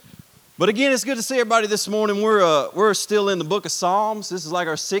But again, it's good to see everybody this morning. We're still in the book of Psalms. This is like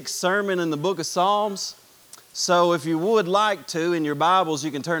our 6th sermon in the book of Psalms. So if you would like to, in your Bibles,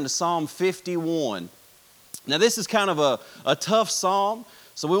 you can turn to Psalm 51. Now this is kind of a tough psalm,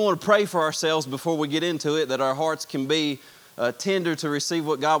 so we want to pray for ourselves before we get into it, that our hearts can be tender to receive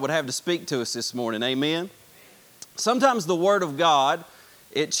what God would have to speak to us this morning. Amen? Sometimes the Word of God,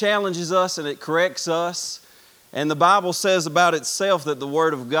 it challenges us and it corrects us. And the Bible says about itself that the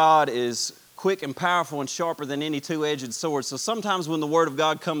Word of God is quick and powerful and sharper than any two-edged sword. So sometimes when the Word of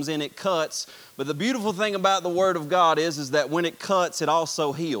God comes in, it cuts. But the beautiful thing about the Word of God is that when it cuts, it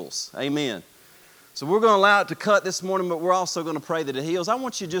also heals. Amen. So we're going to allow it to cut this morning, but we're also going to pray that it heals. I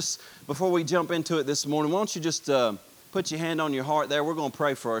want you just, before we jump into it this morning, why don't you just put your hand on your heart there. We're going to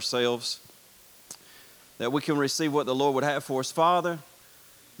pray for ourselves, that we can receive what the Lord would have for us. Father,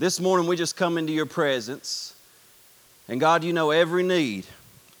 this morning we just come into your presence. And God, you know every need.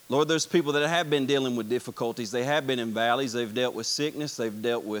 Lord, there's people that have been dealing with difficulties. They have been in valleys. They've dealt with sickness. They've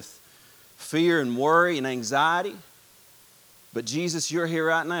dealt with fear and worry and anxiety. But Jesus, you're here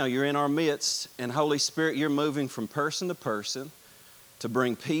right now. You're in our midst. And Holy Spirit, you're moving from person to person to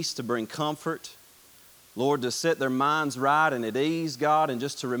bring peace, to bring comfort. Lord, to set their minds right and at ease, God, and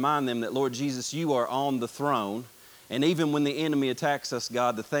just to remind them that, Lord Jesus, you are on the throne. And even when the enemy attacks us,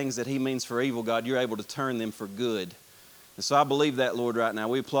 God, the things that he means for evil, God, you're able to turn them for good. And so I believe that, Lord, right now.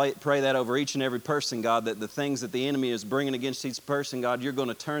 We pray that over each and every person, God, that the things that the enemy is bringing against each person, God, you're going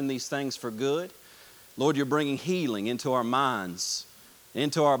to turn these things for good. Lord, you're bringing healing into our minds,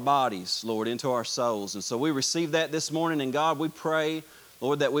 into our bodies, Lord, into our souls. And so we receive that this morning. And God, we pray,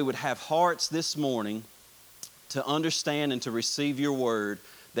 Lord, that we would have hearts this morning to understand and to receive your word,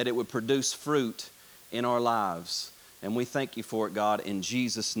 that it would produce fruit in our lives. And we thank you for it, God, in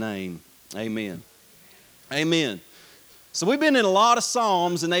Jesus' name. Amen. Amen. So we've been in a lot of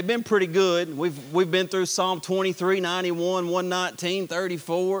Psalms, and they've been pretty good. We've been through Psalm 23, 91, 119,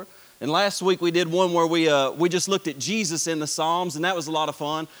 34. And last week we did one where we just looked at Jesus in the Psalms, and that was a lot of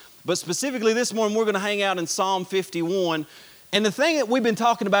fun. But specifically this morning we're going to hang out in Psalm 51. And the thing that we've been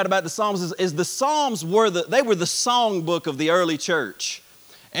talking about the Psalms is the Psalms were the songbook of the early church.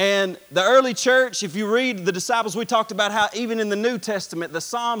 And the early church, if you read the disciples, we talked about how even in the New Testament, the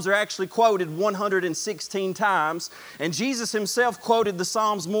Psalms are actually quoted 116 times. And Jesus himself quoted the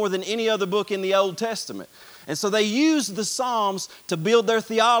Psalms more than any other book in the Old Testament. And so they used the Psalms to build their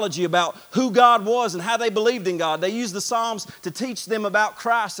theology about who God was and how they believed in God. They used the Psalms to teach them about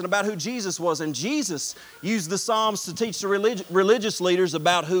Christ and about who Jesus was. And Jesus used the Psalms to teach the religious leaders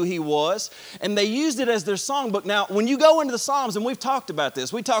about who he was. And they used it as their songbook. Now, when you go into the Psalms, and we've talked about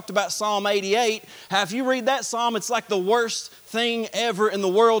this, we talked about Psalm 88, how if you read that Psalm, it's like the worst thing ever in the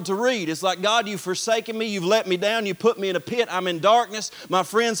world to read. It's like, God, you've forsaken me, you've let me down, you put me in a pit, I'm in darkness, my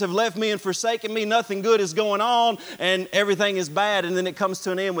friends have left me and forsaken me, nothing good is going on, and everything is bad, and then it comes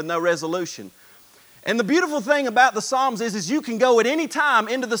to an end with no resolution. And the beautiful thing about the Psalms is you can go at any time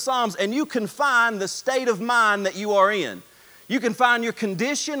into the Psalms and you can find the state of mind that you are in. You can find your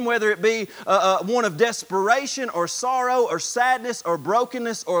condition, whether it be one of desperation or sorrow or sadness or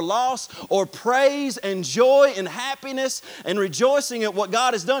brokenness or loss or praise and joy and happiness and rejoicing at what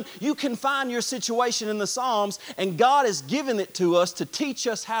God has done. You can find your situation in the Psalms, and God has given it to us to teach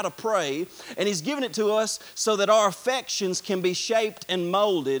us how to pray, and he's given it to us so that our affections can be shaped and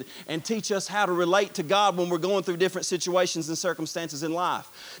molded and teach us how to relate to God when we're going through different situations and circumstances in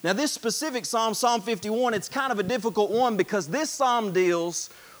life. Now this specific Psalm, Psalm 51, it's kind of a difficult one because this psalm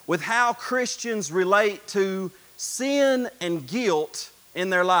deals with how Christians relate to sin and guilt in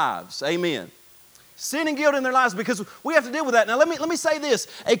their lives. Amen. Sin and guilt in their lives, because we have to deal with that. Now let me say this.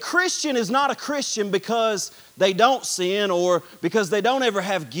 A Christian is not a Christian because they don't sin or because they don't ever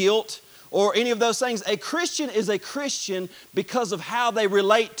have guilt or any of those things. A Christian is a Christian because of how they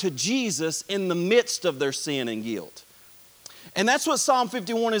relate to Jesus in the midst of their sin and guilt. And that's what Psalm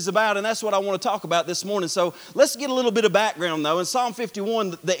 51 is about, and that's what I want to talk about this morning. So let's get a little bit of background, though. In Psalm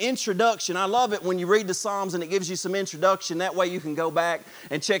 51, the introduction, I love it when you read the Psalms and it gives you some introduction. That way you can go back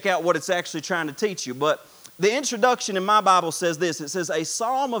and check out what it's actually trying to teach you. But the introduction in my Bible says this. It says, a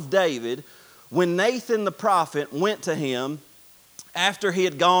psalm of David when Nathan the prophet went to him after he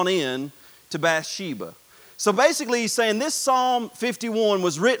had gone in to Bathsheba. So basically he's saying this Psalm 51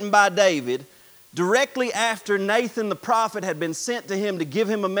 was written by David directly after Nathan the prophet had been sent to him to give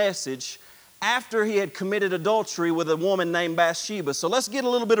him a message after he had committed adultery with a woman named Bathsheba. So let's get a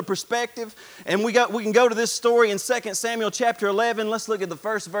little bit of perspective, and we can go to this story in 2 Samuel chapter 11. Let's look at the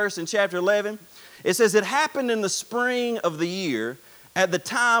first verse in chapter 11. It says, it happened in the spring of the year, at the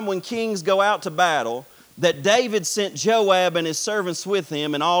time when kings go out to battle, that David sent Joab and his servants with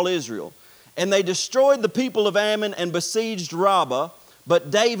him and all Israel. And they destroyed the people of Ammon and besieged Rabbah,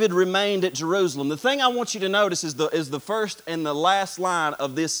 but David remained at Jerusalem. The thing I want you to notice is the first and the last line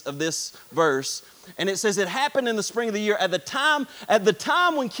of this verse. And it says, it happened in the spring of the year. At the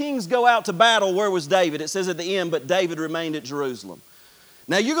time when kings go out to battle, where was David? It says at the end, but David remained at Jerusalem.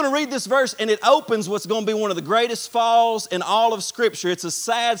 Now you're going to read this verse and it opens what's going to be one of the greatest falls in all of Scripture. It's a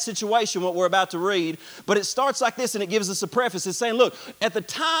sad situation what we're about to read, but it starts like this and it gives us a preface. It's saying, look, at the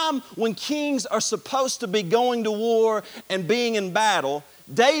time when kings are supposed to be going to war and being in battle,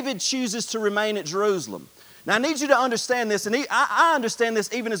 David chooses to remain at Jerusalem. Now I need you to understand this, and I understand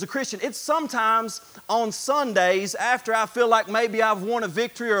this even as a Christian. It's sometimes on Sundays after I feel like maybe I've won a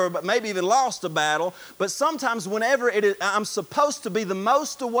victory or maybe even lost a battle, but sometimes whenever I'm supposed to be the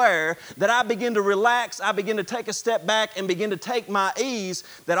most aware that I begin to relax, I begin to take a step back and begin to take my ease,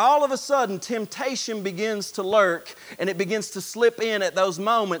 that all of a sudden temptation begins to lurk and it begins to slip in at those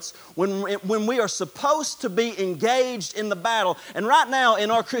moments when we are supposed to be engaged in the battle. And right now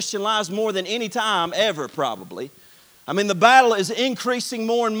in our Christian lives more than any time ever probably. I mean, the battle is increasing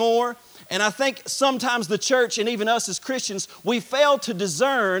more and more. And I think sometimes the church and even us as Christians, we fail to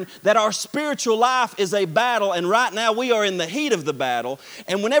discern that our spiritual life is a battle. And right now we are in the heat of the battle.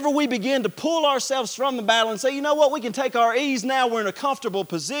 And whenever we begin to pull ourselves from the battle and say, you know what, we can take our ease now. We're in a comfortable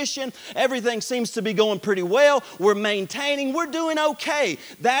position. Everything seems to be going pretty well. We're maintaining. We're doing okay.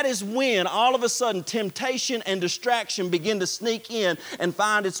 That is when all of a sudden temptation and distraction begin to sneak in and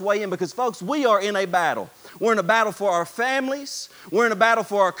find its way in. Because folks, we are in a battle. We're in a battle for our families. We're in a battle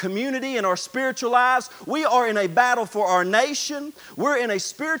for our community and our spiritual lives. We are in a battle for our nation. We're in a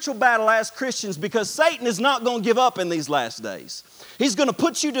spiritual battle as Christians because Satan is not going to give up in these last days. He's going to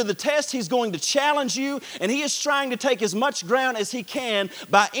put you to the test. He's going to challenge you. And he is trying to take as much ground as he can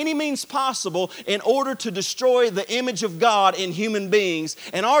by any means possible in order to destroy the image of God in human beings.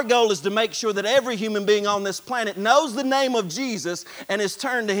 And our goal is to make sure that every human being on this planet knows the name of Jesus and is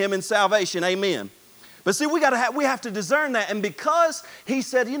turned to him in salvation. Amen. But see, we have to discern that. And because he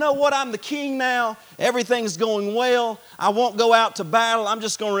said, you know what, I'm the king now, everything's going well, I won't go out to battle, I'm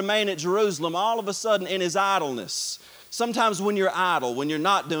just going to remain at Jerusalem, all of a sudden in his idleness. Sometimes when you're idle, when you're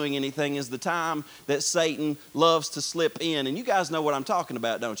not doing anything, is the time that Satan loves to slip in. And you guys know what I'm talking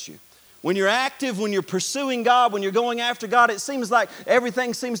about, don't you? When you're active, when you're pursuing God, when you're going after God, it seems like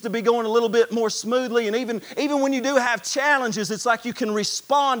everything seems to be going a little bit more smoothly. And even when you do have challenges, it's like you can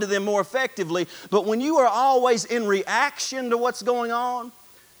respond to them more effectively. But when you are always in reaction to what's going on,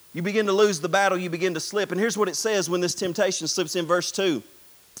 you begin to lose the battle, you begin to slip. And here's what it says when this temptation slips in verse 2.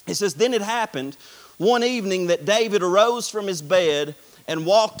 It says, then it happened one evening that David arose from his bed and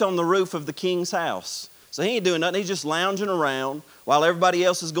walked on the roof of the king's house. So he ain't doing nothing. He's just lounging around. While everybody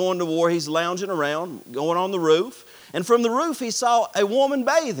else is going to war, he's lounging around, going on the roof. And from the roof, he saw a woman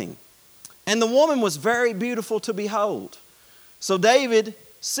bathing. And the woman was very beautiful to behold. So David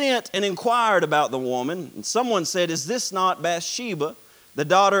sent and inquired about the woman. And someone said, is this not Bathsheba, the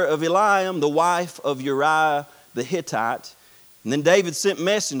daughter of Eliam, the wife of Uriah the Hittite? And then David sent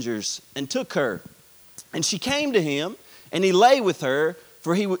messengers and took her. And she came to him, and he lay with her,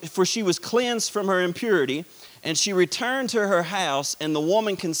 for she was cleansed from her impurity. And she returned to her house, and the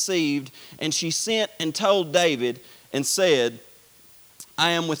woman conceived, and she sent and told David and said, I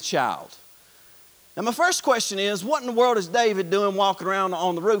am with child. Now my first question is, what in the world is David doing walking around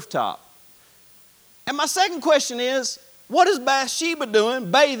on the rooftop? And my second question is, what is Bathsheba doing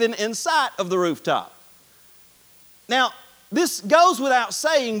bathing in sight of the rooftop? Now, this goes without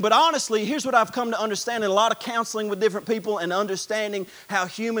saying, but honestly, here's what I've come to understand in a lot of counseling with different people and understanding how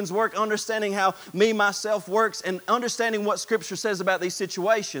humans work, understanding how me, myself works, and understanding what Scripture says about these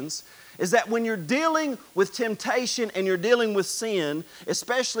situations, is that when you're dealing with temptation and you're dealing with sin,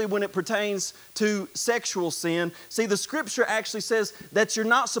 especially when it pertains to sexual sin, see, the Scripture actually says that you're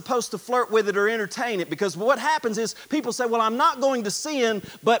not supposed to flirt with it or entertain it, because what happens is people say, well, I'm not going to sin,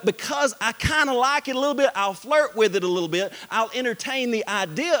 but because I kind of like it a little bit, I'll flirt with it a little bit, I'll entertain the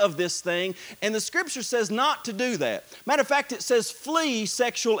idea of this thing, and the Scripture says not to do that. Matter of fact, it says flee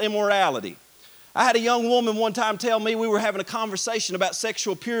sexual immorality. I had a young woman one time tell me, we were having a conversation about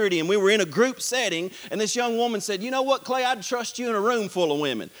sexual purity, and we were in a group setting, and this young woman said, you know what, Clay, I'd trust you in a room full of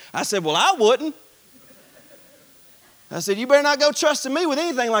women. I said, well, I wouldn't. I said, you better not go trusting me with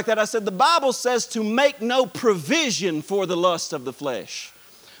anything like that. I said, the Bible says to make no provision for the lust of the flesh.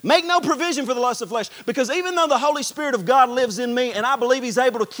 Make no provision for the lust of flesh, because even though the Holy Spirit of God lives in me and I believe He's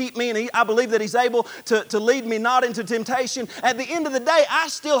able to keep me and I believe that He's able to lead me not into temptation, at the end of the day, I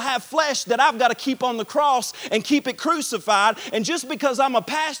still have flesh that I've got to keep on the cross and keep it crucified. And just because I'm a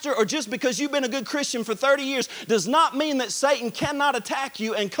pastor or just because you've been a good Christian for 30 years does not mean that Satan cannot attack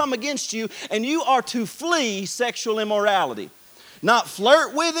you and come against you, and you are to flee sexual immorality. Not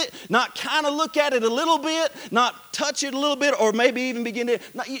flirt with it, not kind of look at it a little bit, not touch it a little bit, or maybe even begin to,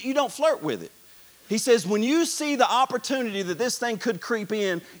 no, you don't flirt with it. He says when you see the opportunity that this thing could creep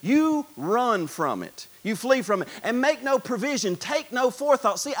in, you run from it. You flee from it and make no provision, take no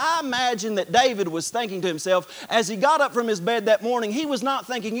forethought. See, I imagine that David was thinking to himself as he got up from his bed that morning, he was not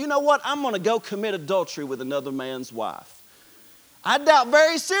thinking, you know what, I'm going to go commit adultery with another man's wife. I doubt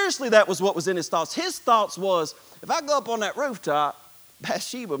very seriously that was what was in his thoughts. His thoughts was, if I go up on that rooftop,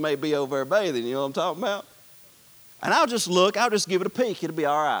 Bathsheba may be over there bathing, you know what I'm talking about? And I'll just look, I'll just give it a peek, it'll be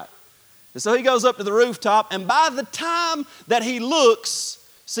all right. And so he goes up to the rooftop, and by the time that he looks,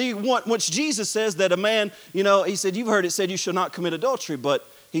 see, once Jesus says that a man, you know, he said, you've heard it said you shall not commit adultery, but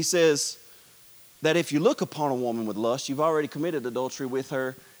he says that if you look upon a woman with lust, you've already committed adultery with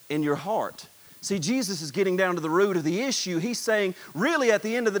her in your heart. See, Jesus is getting down to the root of the issue. He's saying, really, at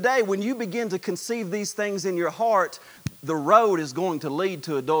the end of the day, when you begin to conceive these things in your heart, the road is going to lead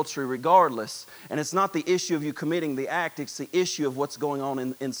to adultery regardless. And it's not the issue of you committing the act, it's the issue of what's going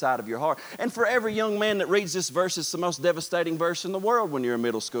on inside of your heart. And for every young man that reads this verse, it's the most devastating verse in the world when you're a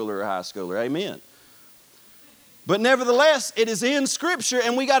middle schooler or high schooler. Amen. But nevertheless, it is in Scripture,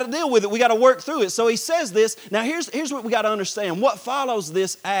 and we got to deal with it. We got to work through it. So he says this. Now here's what we got to understand. What follows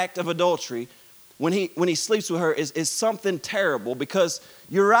this act of adultery when he sleeps with her is something terrible, because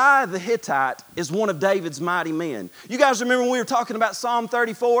Uriah the Hittite is one of David's mighty men. You guys remember when we were talking about Psalm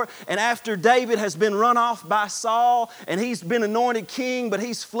 34, and after David has been run off by Saul and he's been anointed king, but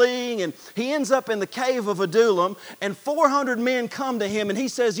he's fleeing, and he ends up in the cave of Adullam, and 400 men come to him, and he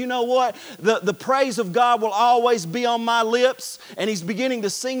says, you know what, the praise of God will always be on my lips. And he's beginning to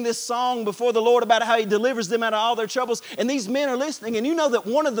sing this song before the Lord about how he delivers them out of all their troubles, and these men are listening. And you know that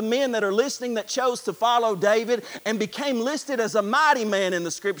one of the men that are listening that chose to follow David and became listed as a mighty man in the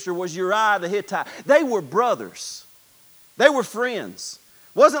Scripture was Uriah the Hittite. They were brothers. They were friends.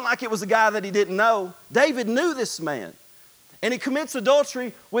 It wasn't like it was a guy that he didn't know. David knew this man. And he commits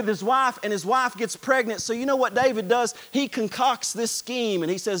adultery with his wife, and his wife gets pregnant. So you know what David does? He concocts this scheme,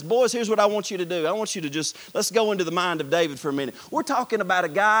 and he says, boys, here's what I want you to do. I want you to let's go into the mind of David for a minute. We're talking about a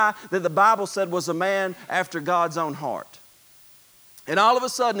guy that the Bible said was a man after God's own heart. And all of a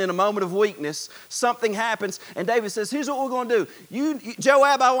sudden, in a moment of weakness, something happens, and David says, here's what we're going to do.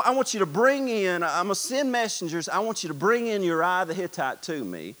 Joab, I want you to bring in, I'm going to send messengers, I want you to bring in Uriah the Hittite to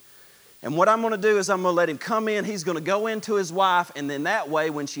me. And what I'm going to do is I'm going to let him come in, he's going to go into his wife, and then that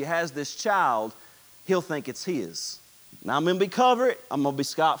way, when she has this child, he'll think it's his. Now I'm going to be covered, I'm going to be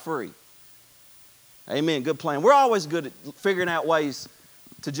scot-free. Amen, good plan. We're always good at figuring out ways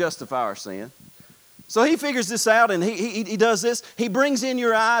to justify our sin. So he figures this out, and he does this. He brings in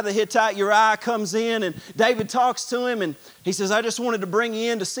Uriah the Hittite. Uriah comes in, and David talks to him, and he says, I just wanted to bring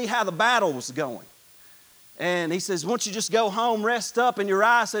you in to see how the battle was going. And he says, why don't you just go home, rest up? And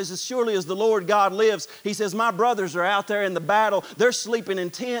Uriah says, as surely as the Lord God lives, he says, my brothers are out there in the battle. They're sleeping in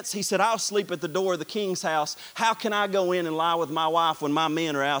tents. He said, I'll sleep at the door of the king's house. How can I go in and lie with my wife when my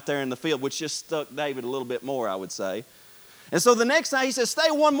men are out there in the field? Which just stuck David a little bit more, I would say. And so the next night he says,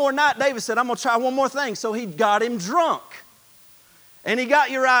 stay one more night. David said, I'm going to try one more thing. So he got him drunk. And he got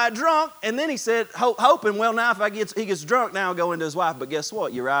Uriah drunk. And then he said, hoping, well, now if he gets drunk, now I'll go into his wife. But guess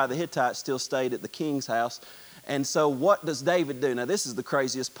what? Uriah the Hittite still stayed at the king's house. And so what does David do? Now this is the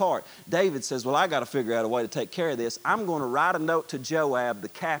craziest part. David says, well, I got to figure out a way to take care of this. I'm going to write a note to Joab, the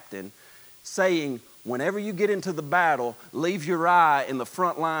captain, saying, whenever you get into the battle, leave Uriah in the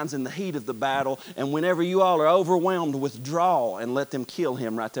front lines in the heat of the battle. And whenever you all are overwhelmed, withdraw and let them kill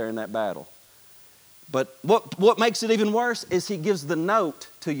him right there in that battle. But what makes it even worse is he gives the note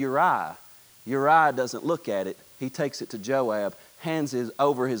to Uriah. Uriah doesn't look at it. He takes it to Joab, hands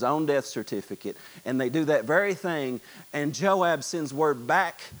over his own death certificate. And they do that very thing. And Joab sends word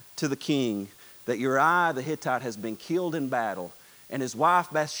back to the king that Uriah the Hittite has been killed in battle. And his wife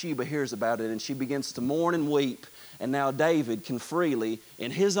Bathsheba hears about it, and she begins to mourn and weep. And now David can freely,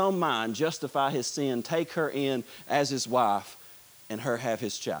 in his own mind, justify his sin, take her in as his wife, and her have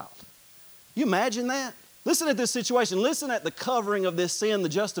his child. You imagine that? Listen at this situation. Listen at the covering of this sin, the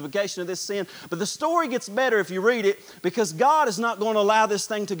justification of this sin. But the story gets better if you read it, because God is not going to allow this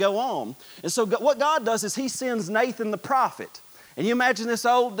thing to go on. And so what God does is he sends Nathan the prophet. And you imagine this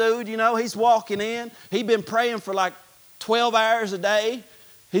old dude, you know, he's walking in. He'd been praying for like 12 hours a day.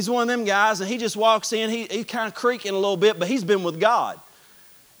 He's one of them guys, and he just walks in. He's kind of creaking a little bit, but he's been with God.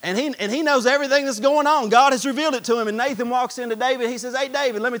 And he knows everything that's going on. God has revealed it to him. And Nathan walks into David. He says, hey,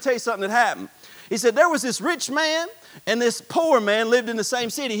 David, let me tell you something that happened. He said, there was this rich man and this poor man lived in the same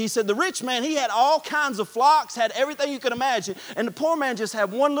city. He said, the rich man, he had all kinds of flocks, had everything you could imagine. And the poor man just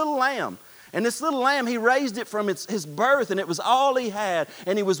had one little lamb. And this little lamb, he raised it from his birth, and it was all he had.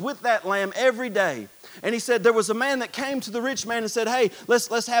 And he was with that lamb every day. And he said there was a man that came to the rich man and said, hey,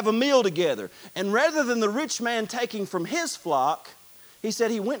 let's have a meal together. And rather than the rich man taking from his flock, he said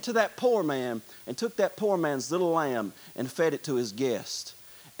he went to that poor man and took that poor man's little lamb and fed it to his guest.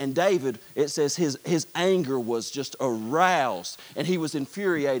 And David, it says his anger was just aroused and he was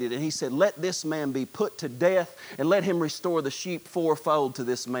infuriated. And he said, let this man be put to death and let him restore the sheep fourfold to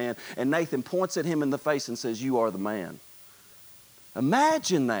this man. And Nathan points at him in the face and says, you are the man.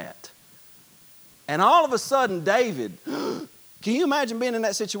 Imagine that. And all of a sudden, David, can you imagine being in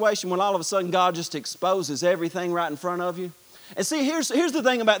that situation when all of a sudden God just exposes everything right in front of you? And see, here's the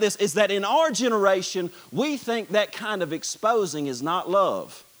thing about this, is that in our generation, we think that kind of exposing is not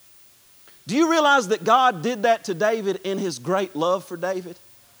love. Do you realize that God did that to David in his great love for David?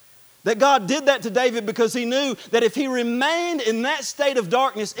 That God did that to David because he knew that if he remained in that state of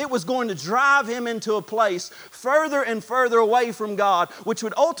darkness, it was going to drive him into a place further and further away from God, which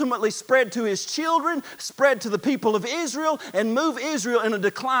would ultimately spread to his children, spread to the people of Israel, and move Israel in a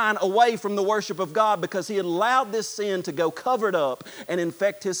decline away from the worship of God because he had allowed this sin to go covered up and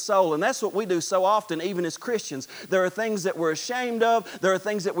infect his soul. And that's what we do so often, even as Christians. There are things that we're ashamed of. There are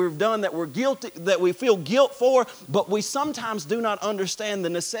things that we've done that we're guilty, that we feel guilt for, but we sometimes do not understand the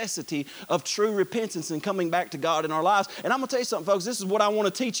necessity of true repentance and coming back to God in our lives. And I'm going to tell you something, folks. This is what I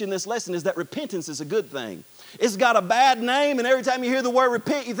want to teach in this lesson, is that repentance is a good thing. It's got a bad name, and every time you hear the word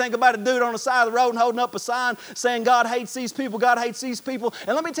repent, you think about a dude on the side of the road and holding up a sign saying God hates these people, God hates these people.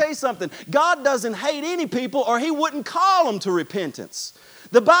 And let me tell you something. God doesn't hate any people, or he wouldn't call them to repentance.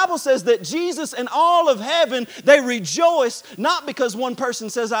 The Bible says that Jesus and all of heaven, they rejoice, not because one person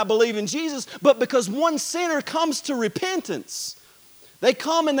says, I believe in Jesus, but because one sinner comes to repentance. They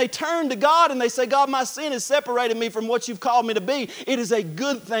come and they turn to God and they say, God, my sin has separated me from what you've called me to be. It is a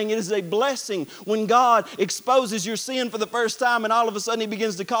good thing. It is a blessing when God exposes your sin for the first time and all of a sudden he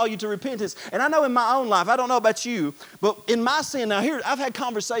begins to call you to repentance. And I know in my own life, I don't know about you, but in my sin, now here, I've had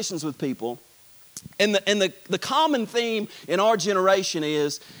conversations with people. And the common theme in our generation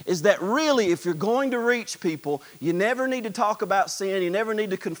is that really, if you're going to reach people, you never need to talk about sin. You never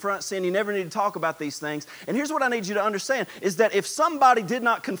need to confront sin. You never need to talk about these things. And here's what I need you to understand, is that if somebody did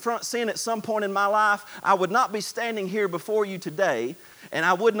not confront sin at some point in my life, I would not be standing here before you today. And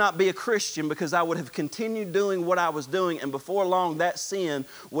I would not be a Christian because I would have continued doing what I was doing. And before long, that sin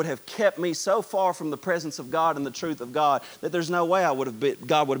would have kept me so far from the presence of God and the truth of God that there's no way God would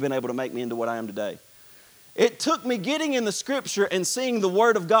have been able to make me into what I am today. It took me getting in the Scripture and seeing the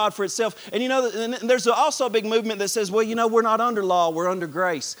Word of God for itself. And you know, there's also a big movement that says, well, you know, we're not under law, we're under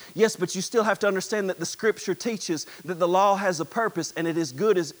grace. Yes, but you still have to understand that the Scripture teaches that the law has a purpose and it is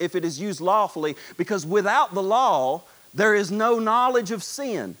good as if it is used lawfully, because without the law, there is no knowledge of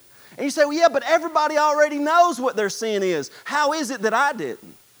sin. And you say, well, yeah, but everybody already knows what their sin is. How is it that I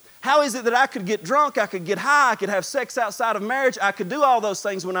didn't? How is it that I could get drunk, I could get high, I could have sex outside of marriage, I could do all those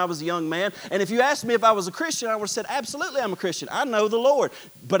things when I was a young man? And if you asked me if I was a Christian, I would have said, absolutely I'm a Christian. I know the Lord,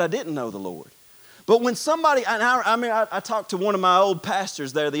 but I didn't know the Lord. But when somebody, I talked to one of my old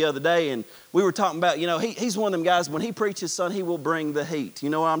pastors there the other day, and we were talking about, you know, he's one of them guys, when he preaches, son, he will bring the heat. You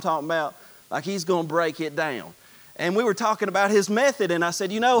know what I'm talking about? Like he's going to break it down. And we were talking about his method, and I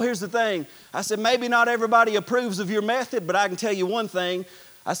said, you know, here's the thing. I said, maybe not everybody approves of your method, but I can tell you one thing.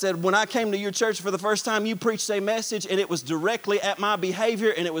 I said, when I came to your church for the first time, you preached a message, and it was directly at my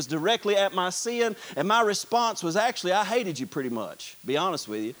behavior, and it was directly at my sin, and my response was actually, I hated you pretty much, be honest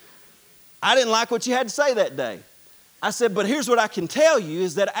with you. I didn't like what you had to say that day. I said, but here's what I can tell you,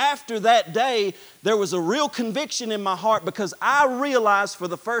 is that after that day, there was a real conviction in my heart because I realized for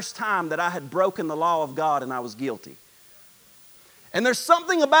the first time that I had broken the law of God and I was guilty. And there's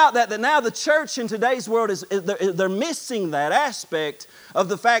something about that now the church in today's world, they're missing that aspect of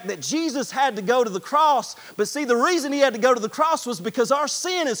the fact that Jesus had to go to the cross. But see, the reason he had to go to the cross was because our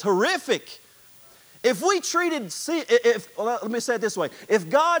sin is horrific. If we treated sin, let me say it this way. If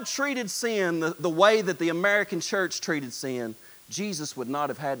God treated sin the way that the American church treated sin, Jesus would not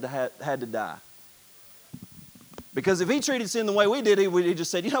have had to die. Because if he treated sin the way we did, he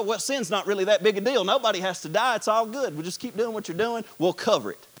just said, you know what, sin's not really that big a deal. Nobody has to die. It's all good. We'll just keep doing what you're doing. We'll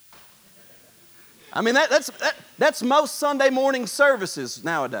cover it. I mean, that's most Sunday morning services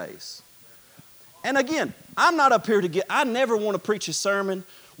nowadays. And again, I'm not up here I never want to preach a sermon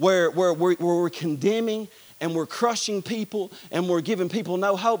where we're condemning and we're crushing people and we're giving people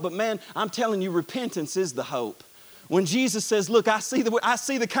no hope. But man, I'm telling you, repentance is the hope. When Jesus says, look, I see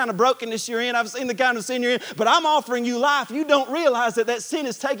the kind of brokenness you're in. I've seen the kind of sin you're in, but I'm offering you life. You don't realize that sin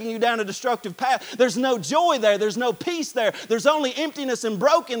is taking you down a destructive path. There's no joy there. There's no peace there. There's only emptiness and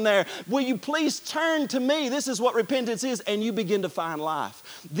broken there. Will you please turn to me? This is what repentance is, and you begin to find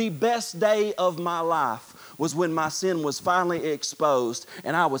life. The best day of my life was when my sin was finally exposed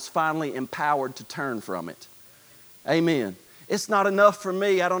and I was finally empowered to turn from it. Amen. It's not enough for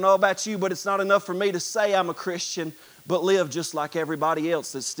me, I don't know about you, but it's not enough for me to say I'm a Christian, but live just like everybody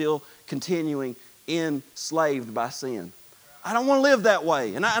else that's still continuing enslaved by sin. I don't want to live that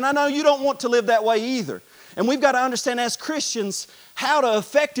way, and I know you don't want to live that way either. And we've got to understand as Christians how to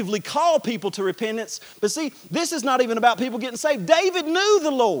effectively call people to repentance. But see, this is not even about people getting saved. David knew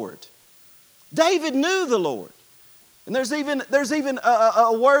the Lord. David knew the Lord. And there's even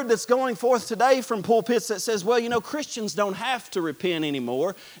a word that's going forth today from pulpits that says, well, you know, Christians don't have to repent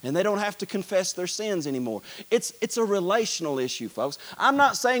anymore and they don't have to confess their sins anymore. It's a relational issue, folks. I'm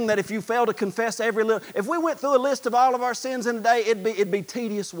not saying that if you fail to confess every little, if we went through a list of all of our sins in a day, it'd be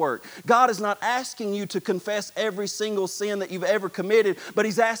tedious work. God is not asking you to confess every single sin that you've ever committed, but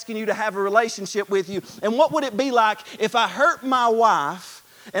He's asking you to have a relationship with you. And what would it be like if I hurt my wife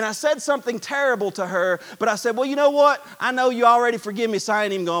and I said something terrible to her, but I said, well, you know what? I know you already forgive me, so I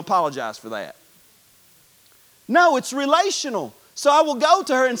ain't even going to apologize for that. No, it's relational. So I will go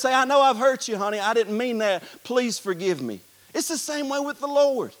to her and say, I know I've hurt you, honey. I didn't mean that. Please forgive me. It's the same way with the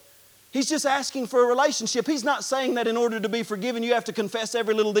Lord. He's just asking for a relationship. He's not saying that in order to be forgiven, you have to confess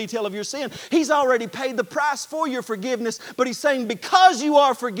every little detail of your sin. He's already paid the price for your forgiveness, but He's saying, because you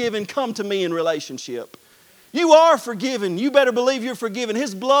are forgiven, come to me in relationship. You are forgiven. You better believe you're forgiven.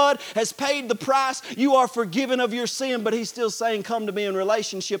 His blood has paid the price. You are forgiven of your sin, but He's still saying, come to me in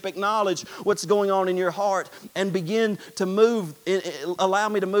relationship. Acknowledge what's going on in your heart and begin to move. Allow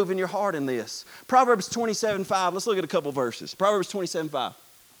me to move in your heart in this. Proverbs 27:5. Let's look at a couple verses. Proverbs 27:5.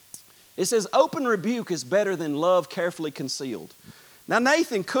 It says, open rebuke is better than love carefully concealed. Now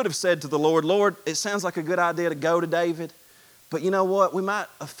Nathan could have said to the Lord, Lord, it sounds like a good idea to go to David. But you know what? We might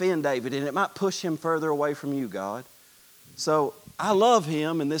offend David and it might push him further away from you, God. So I love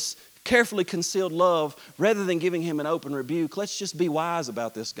him and this carefully concealed love, rather than giving him an open rebuke, let's just be wise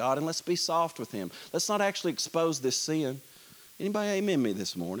about this, God, and let's be soft with him. Let's not actually expose this sin. Anybody amen me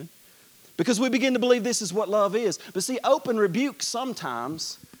this morning? Because we begin to believe this is what love is. But see, open rebuke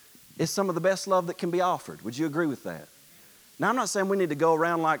sometimes is some of the best love that can be offered. Would you agree with that? Now, I'm not saying we need to go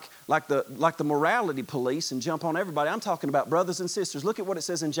around like the morality police and jump on everybody. I'm talking about brothers and sisters. Look at what it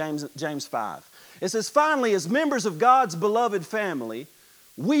says in James 5. It says, finally, as members of God's beloved family,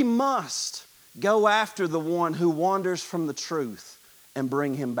 we must go after the one who wanders from the truth and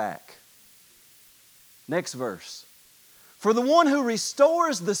bring him back. Next verse. For the one who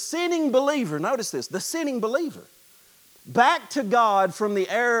restores the sinning believer, notice this, the sinning believer, back to God from the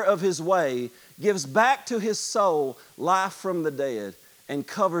error of his way, gives back to his soul life from the dead, and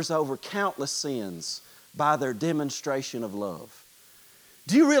covers over countless sins by their demonstration of love.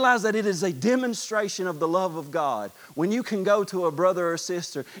 Do you realize that it is a demonstration of the love of God when you can go to a brother or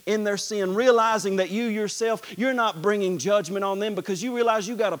sister in their sin, realizing that you yourself, you're not bringing judgment on them because you realize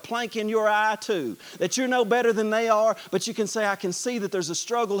you got a plank in your eye too, that you're no better than they are, but you can say, I can see that there's a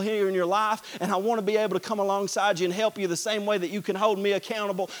struggle here in your life and I want to be able to come alongside you and help you the same way that you can hold me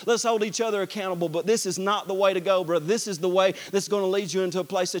accountable. Let's hold each other accountable, but this is not the way to go, brother. This is the way that's going to lead you into a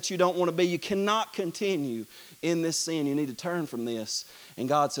place that you don't want to be. You cannot continue in this sin. You need to turn from this. And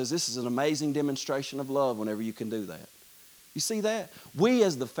God says this is an amazing demonstration of love whenever you can do that. You see that? We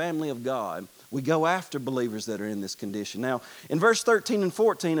as the family of God, we go after believers that are in this condition. Now, in verse 13 and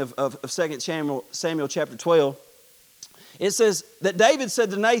 14 of 2 Samuel chapter 12, it says that David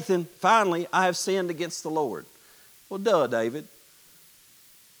said to Nathan, finally, I have sinned against the Lord. Well, duh, David.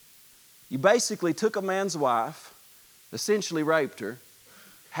 You basically took a man's wife, essentially raped her,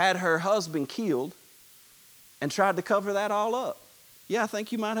 had her husband killed, and tried to cover that all up. Yeah, I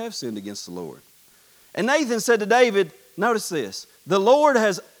think you might have sinned against the Lord. And Nathan said to David, notice this, the Lord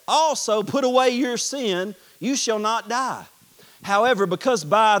has also put away your sin, you shall not die. However, because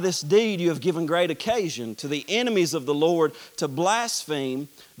by this deed you have given great occasion to the enemies of the Lord to blaspheme,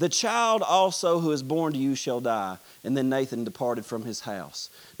 the child also who is born to you shall die. And then Nathan departed from his house.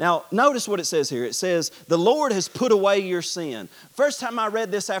 Now, notice what it says here. It says, the Lord has put away your sin. First time I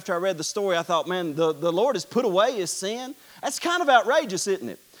read this after I read the story, I thought, man, the Lord has put away his sin? That's kind of outrageous, isn't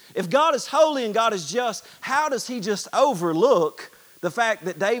it? If God is holy and God is just, how does he just overlook the fact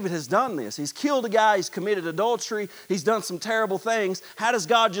that David has done this. He's killed a guy, he's committed adultery, he's done some terrible things. How does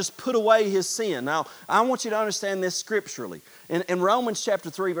God just put away his sin? Now, I want you to understand this scripturally. In Romans chapter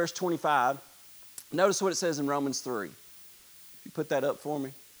 3, verse 25, notice what it says in Romans 3. You put that up for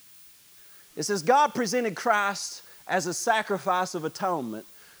me. It says, God presented Christ as a sacrifice of atonement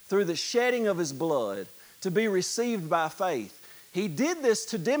through the shedding of his blood to be received by faith. He did this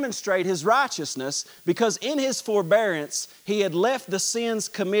to demonstrate his righteousness because in his forbearance, he had left the sins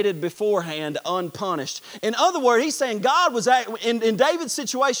committed beforehand unpunished. In other words, he's saying God was, in David's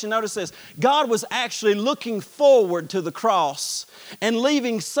situation, notice this, God was actually looking forward to the cross and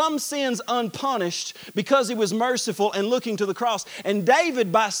leaving some sins unpunished because he was merciful and looking to the cross. And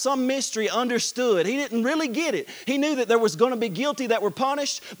David, by some mystery, understood. He didn't really get it. He knew that there was going to be guilty that were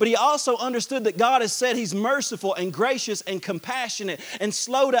punished, but he also understood that God has said he's merciful and gracious and compassionate and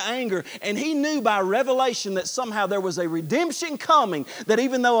slow to anger. And he knew by revelation that somehow there was a redemption coming, that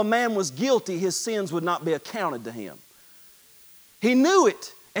even though a man was guilty, his sins would not be accounted to him. He knew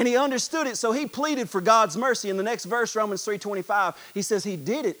it. And he understood it, so he pleaded for God's mercy. In the next verse, Romans 3:25, he says he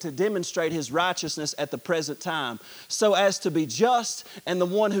did it to demonstrate his righteousness at the present time, so as to be just and the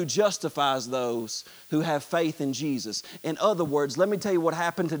one who justifies those who have faith in Jesus. In other words, let me tell you what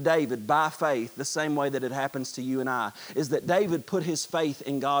happened to David by faith, the same way that it happens to you and I, is that David put his faith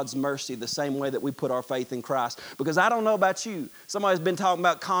in God's mercy the same way that we put our faith in Christ. Because I don't know about you, somebody's been talking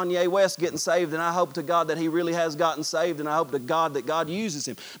about Kanye West getting saved, and I hope to God that he really has gotten saved, and I hope to God that God uses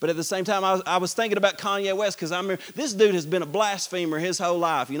him. But at the same time, I was thinking about Kanye West because I remember this dude has been a blasphemer his whole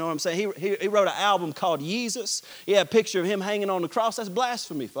life. You know what I'm saying? He wrote an album called Yeezus. He had a picture of him hanging on the cross. That's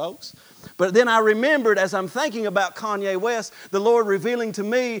blasphemy, folks. But then I remembered as I'm thinking about Kanye West, the Lord revealing to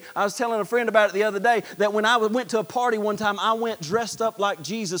me, I was telling a friend about it the other day, that when I went to a party one time, I went dressed up like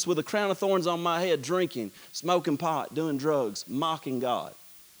Jesus with a crown of thorns on my head, drinking, smoking pot, doing drugs, mocking God.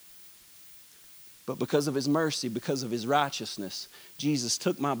 But because of his mercy, because of his righteousness, Jesus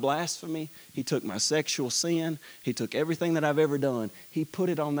took my blasphemy, he took my sexual sin, he took everything that I've ever done, he put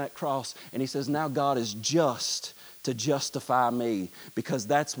it on that cross, and he says, now God is just to justify me, because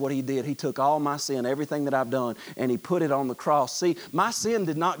that's what he did. He took all my sin, everything that I've done, and he put it on the cross. See, my sin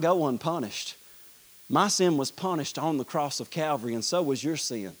did not go unpunished. My sin was punished on the cross of Calvary, and so was your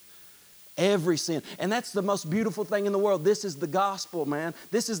sin. Every sin. And that's the most beautiful thing in the world. This is the gospel, man.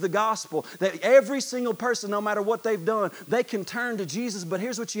 This is the gospel. That every single person, no matter what they've done, they can turn to Jesus. But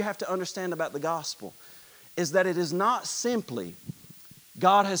here's what you have to understand about the gospel, is that it is not simply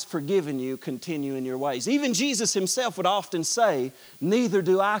God has forgiven you, continue in your ways. Even Jesus himself would often say, neither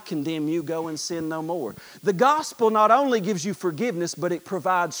do I condemn you, go and sin no more. The gospel not only gives you forgiveness, but it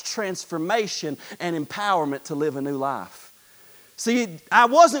provides transformation and empowerment to live a new life. See, I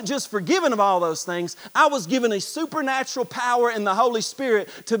wasn't just forgiven of all those things. I was given a supernatural power in the Holy Spirit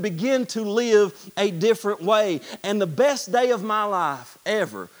to begin to live a different way. And the best day of my life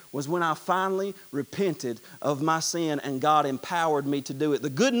ever was when I finally repented of my sin and God empowered me to do it. The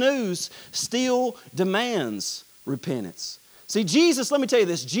good news still demands repentance. See, Jesus, let me tell you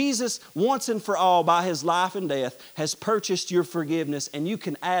this, Jesus once and for all by his life and death has purchased your forgiveness, and you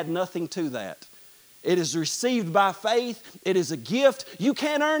can add nothing to that. It is received by faith. It is a gift. You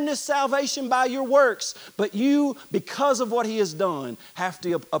can't earn this salvation by your works, but you, because of what he has done, have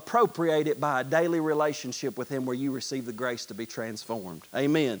to appropriate it by a daily relationship with him where you receive the grace to be transformed.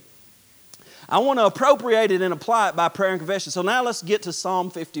 Amen. I want to appropriate it and apply it by prayer and confession. So now let's get to Psalm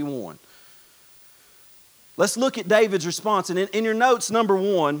 51. Let's look at David's response. And in your notes, number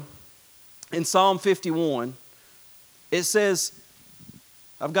 1, in Psalm 51, it says,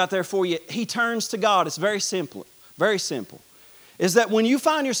 I've got there for you, he turns to God. It's very simple, very simple. Is that when you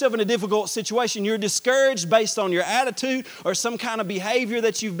find yourself in a difficult situation, you're discouraged based on your attitude or some kind of behavior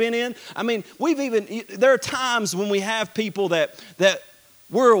that you've been in. I mean, there are times when we have people that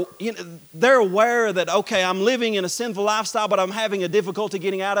they're aware that, okay, I'm living in a sinful lifestyle, but I'm having a difficulty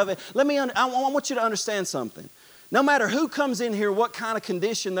getting out of it. I want you to understand something. No matter who comes in here, what kind of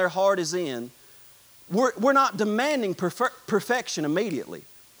condition their heart is in, we're not demanding perfection immediately.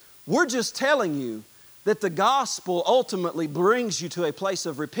 We're just telling you that the gospel ultimately brings you to a place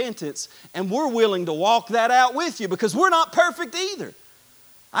of repentance, and we're willing to walk that out with you because we're not perfect either.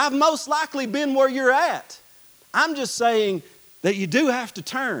 I've most likely been where you're at. I'm just saying that you do have to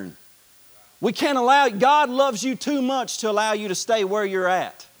turn. We can't God loves you too much to allow you to stay where you're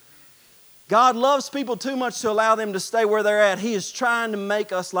at. God loves people too much to allow them to stay where they're at. He is trying to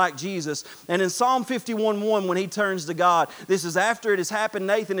make us like Jesus. And in Psalm 51:1, when he turns to God, this is after it has happened.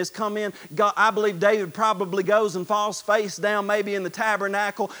 Nathan has come in. God, I believe David probably goes and falls face down maybe in the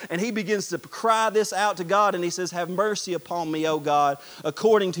tabernacle, and he begins to cry this out to God, and he says, have mercy upon me, O God,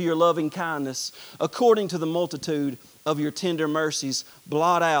 according to your loving kindness, according to the multitude of your tender mercies,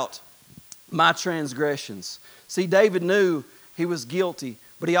 blot out my transgressions. See, David knew he was guilty,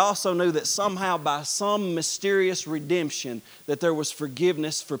 but he also knew that somehow by some mysterious redemption that there was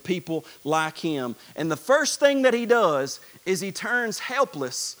forgiveness for people like him. And the first thing that he does is he turns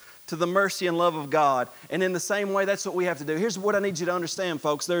helpless to the mercy and love of God. And in the same way, that's what we have to do. Here's what I need you to understand,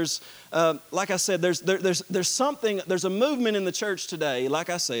 folks. There's, like I said, there's a movement in the church today,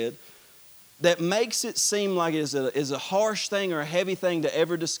 like I said, that makes it seem like it is a harsh thing or a heavy thing to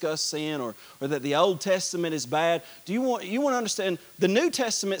ever discuss sin, or that the Old Testament is bad. You want to understand, the New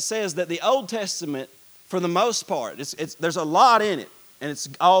Testament says that the Old Testament, for the most part, there's a lot in it, and it's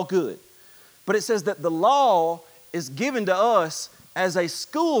all good. But it says that the law is given to us as a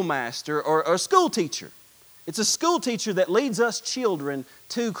schoolmaster or a school teacher. It's a school teacher that leads us children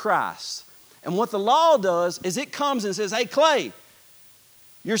to Christ. And what the law does is it comes and says, hey, Clay,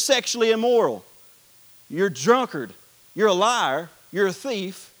 you're sexually immoral, you're a drunkard, you're a liar, you're a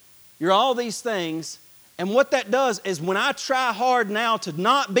thief, you're all these things. And what that does is when I try hard now to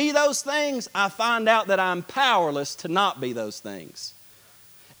not be those things, I find out that I'm powerless to not be those things.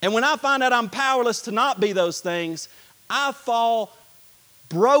 And when I find out I'm powerless to not be those things, I fall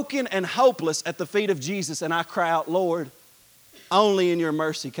broken and hopeless at the feet of Jesus, and I cry out, Lord, only in your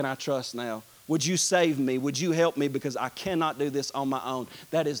mercy can I trust now. Would you save me? Would you help me? Because I cannot do this on my own.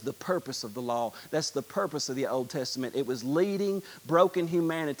 That is the purpose of the law. That's the purpose of the Old Testament. It was leading broken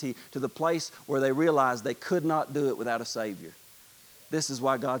humanity to the place where they realized they could not do it without a Savior. This is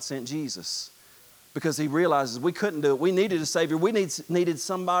why God sent Jesus. Because he realizes we couldn't do it. We needed a Savior. We needed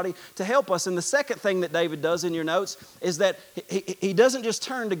somebody to help us. And the second thing that David does in your notes is that he doesn't just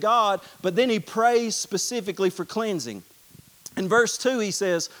turn to God, but then he prays specifically for cleansing. In verse 2 he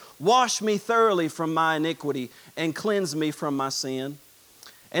says, wash me thoroughly from my iniquity and cleanse me from my sin.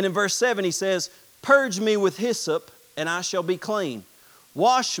 And in verse 7 he says, purge me with hyssop and I shall be clean.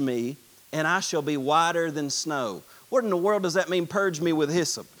 Wash me and I shall be whiter than snow. What in the world does that mean, purge me with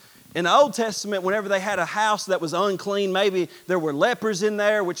hyssop? In the Old Testament, whenever they had a house that was unclean, maybe there were lepers in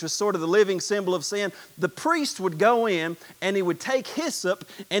there, which was sort of the living symbol of sin, the priest would go in and he would take hyssop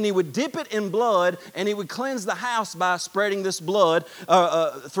and he would dip it in blood and he would cleanse the house by spreading this blood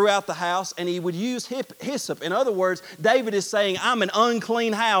throughout the house, and he would use hyssop. In other words, David is saying, I'm an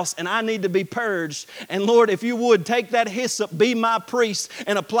unclean house and I need to be purged. And Lord, if you would, take that hyssop, be my priest,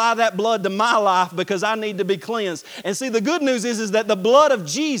 and apply that blood to my life because I need to be cleansed. And see, the good news is that the blood of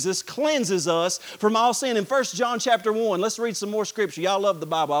Jesus cleanses us from all sin. In 1 John chapter 1, let's read some more scripture. Y'all love the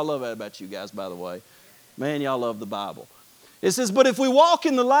Bible. I love that about you guys, by the way. Man, y'all love the Bible. It says, but if we walk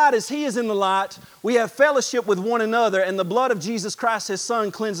in the light as he is in the light, we have fellowship with one another, and the blood of Jesus Christ, his Son,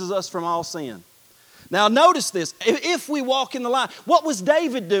 cleanses us from all sin. Now notice this. If we walk in the light, what was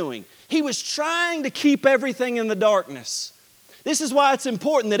David doing? He was trying to keep everything in the darkness. This is why it's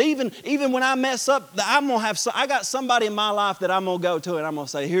important that even when I mess up, that I got somebody in my life that I'm going to go to and I'm going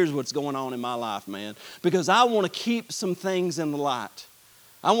to say, here's what's going on in my life, man. Because I want to keep some things in the light.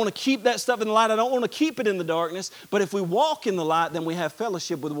 I want to keep that stuff in the light. I don't want to keep it in the darkness. But if we walk in the light, then we have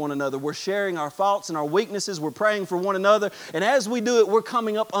fellowship with one another. We're sharing our faults and our weaknesses. We're praying for one another. And as we do it, we're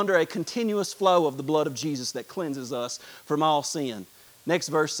coming up under a continuous flow of the blood of Jesus that cleanses us from all sin. Next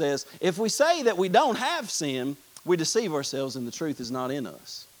verse says, if we say that we don't have sin, we deceive ourselves and the truth is not in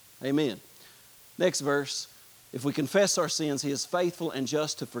us. Amen. Next verse. If we confess our sins, he is faithful and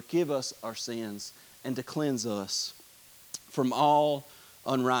just to forgive us our sins and to cleanse us from all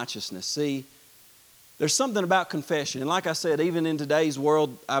unrighteousness. See, there's something about confession. And like I said, even in today's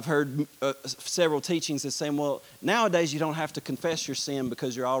world, I've heard several teachings that say, well, nowadays you don't have to confess your sin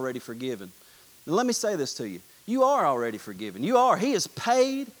because you're already forgiven. Now, let me say this to you. You are already forgiven. You are. He has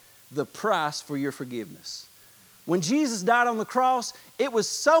paid the price for your forgiveness. When Jesus died on the cross, it was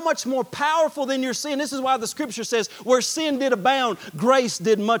so much more powerful than your sin. This is why the scripture says, where sin did abound, grace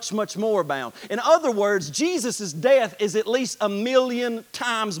did much, much more abound. In other words, Jesus' death is at least 1,000,000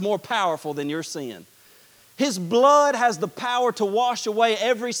 times more powerful than your sin. His blood has the power to wash away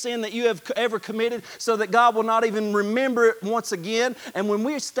every sin that you have ever committed so that God will not even remember it once again. And when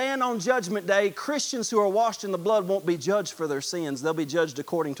we stand on Judgment Day, Christians who are washed in the blood won't be judged for their sins. They'll be judged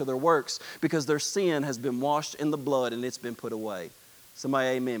according to their works because their sin has been washed in the blood and it's been put away. Somebody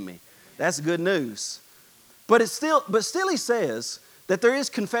amen me. That's good news. But still he says that there is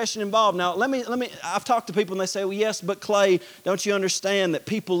confession involved. Now, I've talked to people and they say, well, yes, but Clay, don't you understand that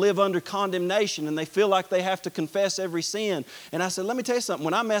people live under condemnation and they feel like they have to confess every sin? And I said, let me tell you something.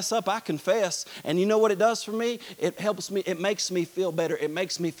 When I mess up, I confess. And you know what it does for me? It helps me. It makes me feel better. It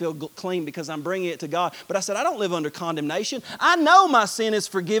makes me feel clean because I'm bringing it to God. But I said, I don't live under condemnation. I know my sin is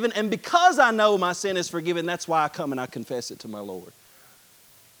forgiven. And because I know my sin is forgiven, that's why I come and I confess it to my Lord.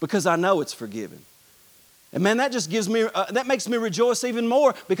 Because I know it's forgiven. And man, that just gives me, that makes me rejoice even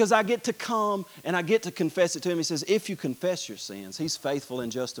more because I get to come and I get to confess it to Him. He says, if you confess your sins, He's faithful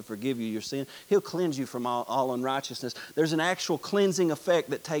and just to forgive you your sin. He'll cleanse you from all unrighteousness. There's an actual cleansing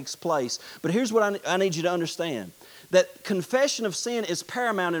effect that takes place. But here's what I need you to understand. That confession of sin is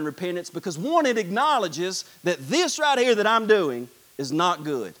paramount in repentance because one, it acknowledges that this right here that I'm doing is not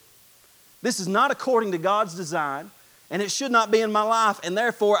good. This is not according to God's design. And it should not be in my life, and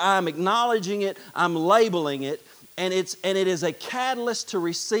therefore I'm acknowledging it, I'm labeling it, and it is a catalyst to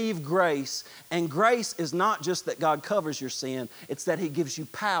receive grace. And grace is not just that God covers your sin, it's that He gives you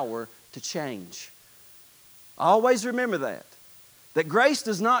power to change. Always remember that. That grace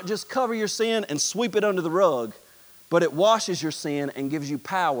does not just cover your sin and sweep it under the rug, but it washes your sin and gives you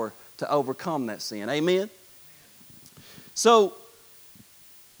power to overcome that sin. Amen? So,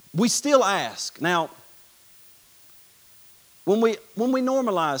 we still ask. Now, when we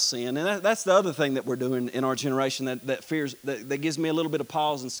normalize sin, and that's the other thing that we're doing in our generation that gives me a little bit of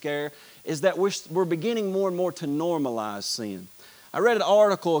pause and scare, is that we're beginning more and more to normalize sin. I read an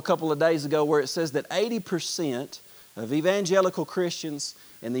article a couple of days ago where it says that 80% of evangelical Christians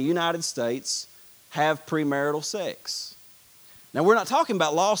in the United States have premarital sex. Now, we're not talking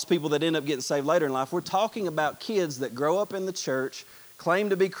about lost people that end up getting saved later in life. We're talking about kids that grow up in the church, claim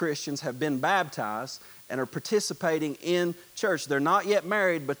to be Christians, have been baptized, and are participating in church. They're not yet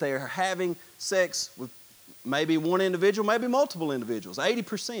married, but they are having sex with maybe one individual, maybe multiple individuals,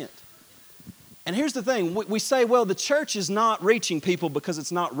 80%. And here's the thing. We say, well, the church is not reaching people because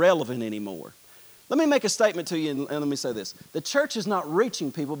it's not relevant anymore. Let me make a statement to you and let me say this. The church is not reaching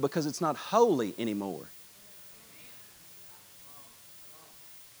people because it's not holy anymore.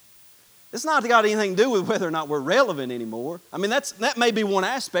 It's not got anything to do with whether or not we're relevant anymore. I mean, that may be one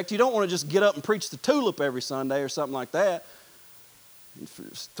aspect. You don't want to just get up and preach the tulip every Sunday or something like that.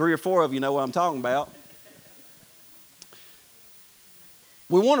 3 or 4 of you know what I'm talking about.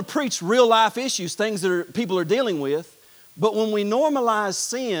 We want to preach real life issues, things that people are dealing with. But when we normalize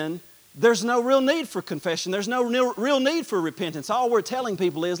sin, there's no real need for confession. There's no real need for repentance. All we're telling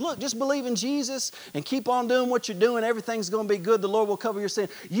people is, look, just believe in Jesus and keep on doing what you're doing. Everything's going to be good. The Lord will cover your sin.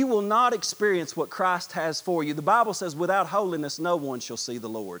 You will not experience what Christ has for you. The Bible says, without holiness, no one shall see the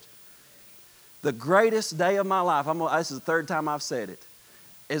Lord. The greatest day of my life, this is the 3rd time I've said it,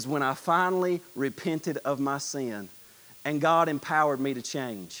 is when I finally repented of my sin and God empowered me to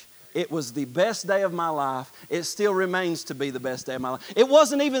change. It was the best day of my life. It still remains to be the best day of my life. It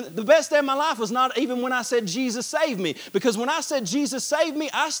wasn't even, the best day of my life was not even when I said Jesus saved me. Because when I said Jesus saved me,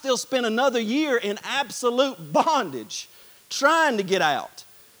 I still spent another year in absolute bondage, trying to get out.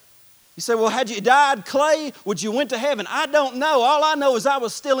 You say, well, had you died, Clay, would you went to heaven? I don't know. All I know is I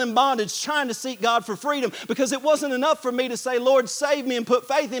was still in bondage trying to seek God for freedom because it wasn't enough for me to say, Lord, save me and put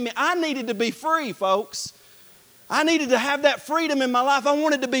faith in me. I needed to be free, folks. I needed to have that freedom in my life. I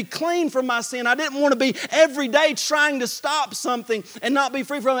wanted to be clean from my sin. I didn't want to be every day trying to stop something and not be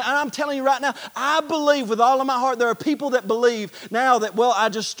free from it. And I'm telling you right now, I believe with all of my heart, there are people that believe now that, well, I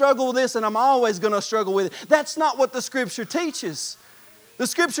just struggle with this and I'm always going to struggle with it. That's not what the Scripture teaches. The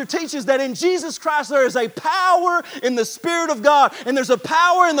Scripture teaches that in Jesus Christ there is a power in the Spirit of God and there's a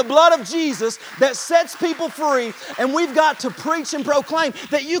power in the blood of Jesus that sets people free, and we've got to preach and proclaim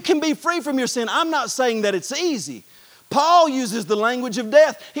that you can be free from your sin. I'm not saying that it's easy. Paul uses the language of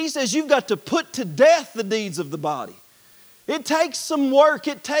death. He says you've got to put to death the deeds of the body. It takes some work.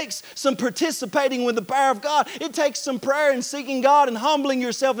 It takes some participating with the power of God. It takes some prayer and seeking God and humbling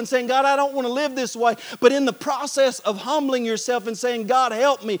yourself and saying, God, I don't want to live this way. But in the process of humbling yourself and saying, God,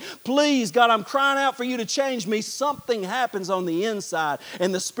 help me. Please, God, I'm crying out for you to change me. Something happens on the inside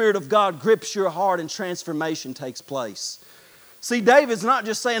and the Spirit of God grips your heart and transformation takes place. See, David's not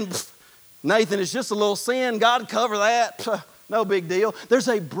just saying, Nathan, it's just a little sin. God, cover that. No big deal. There's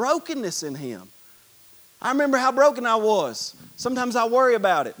a brokenness in him. I remember how broken I was. Sometimes I worry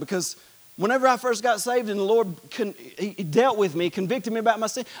about it because whenever I first got saved and the Lord He dealt with me, convicted me about my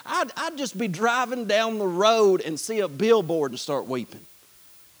sin, I'd just be driving down the road and see a billboard and start weeping.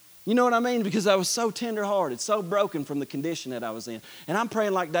 You know what I mean? Because I was so tenderhearted, so broken from the condition that I was in. And I'm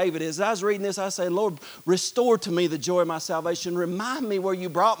praying like David is. As I was reading this, I say, Lord, restore to me the joy of my salvation. Remind me where you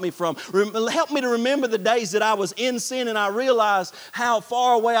brought me from. Help me to remember the days that I was in sin and I realized how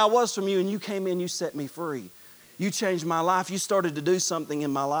far away I was from you. And you came in, you set me free. You changed my life. You started to do something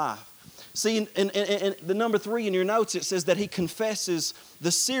in my life. See, in the number 3 in your notes, it says that he confesses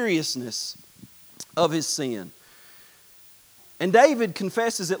the seriousness of his sin. And David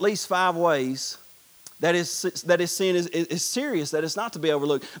confesses at least 5 ways that his sin is serious, that it's not to be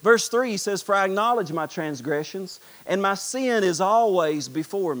overlooked. Verse 3, he says, for I acknowledge my transgressions, and my sin is always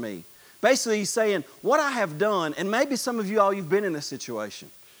before me. Basically, he's saying, what I have done, and maybe some of you all, you've been in this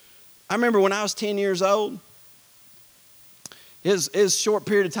situation. I remember when I was 10 years old, it was a short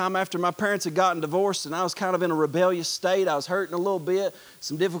period of time after my parents had gotten divorced, and I was kind of in a rebellious state. I was hurting a little bit.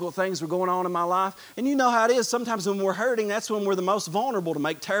 Some difficult things were going on in my life. And you know how it is. Sometimes when we're hurting, that's when we're the most vulnerable to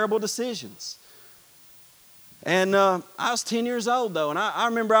make terrible decisions. And I was 10 years old, though, and I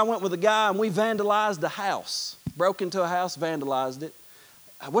remember I went with a guy, and we vandalized a house. Broke into a house, vandalized it.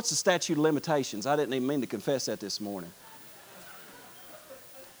 What's the statute of limitations? I didn't even mean to confess that this morning.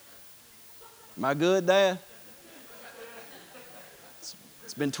 Am I good, Dad?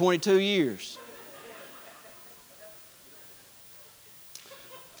 It's been 22 years.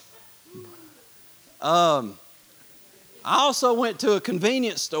 I also went to a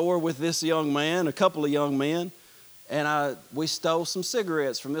convenience store with this young man, a couple of young men, and we stole some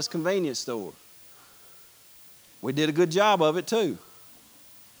cigarettes from this convenience store. We did a good job of it too.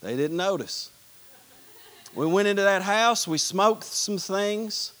 They didn't notice. We went into that house, we smoked some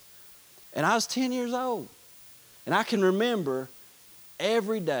things, and I was 10 years old. And I can remember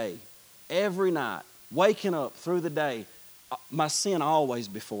every day, every night, waking up through the day, my sin always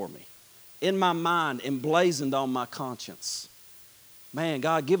before me. In my mind, emblazoned on my conscience. Man,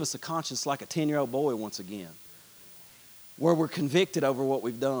 God, give us a conscience like a 10-year-old boy once again, where we're convicted over what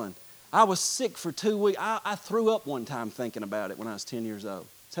we've done. I was sick for 2 weeks. I threw up one time thinking about it when I was 10 years old.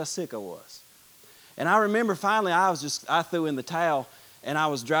 That's how sick I was. And I remember finally I threw in the towel. And I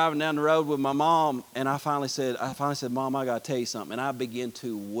was driving down the road with my mom, and I finally said, Mom, I got to tell you something. And I began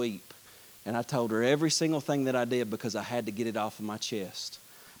to weep. And I told her every single thing that I did because I had to get it off of my chest.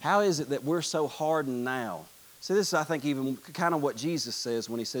 How is it that we're so hardened now? See, this is, I think, even kind of what Jesus says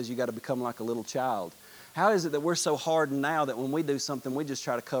when he says you got to become like a little child. How is it that we're so hardened now that when we do something, we just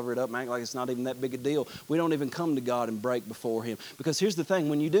try to cover it up and act like it's not even that big a deal? We don't even come to God and break before him. Because here's the thing,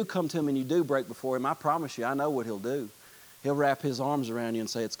 when you do come to him and you do break before him, I promise you, I know what he'll do. He'll wrap his arms around you and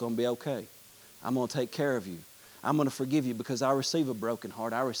say, it's going to be okay. I'm going to take care of you. I'm going to forgive you because I receive a broken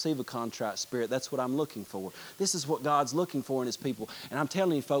heart. I receive a contrite spirit. That's what I'm looking for. This is what God's looking for in his people. And I'm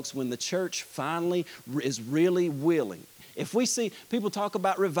telling you, folks, when the church finally is really willing, if we see, people talk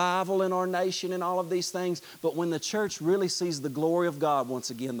about revival in our nation and all of these things, but when the church really sees the glory of God once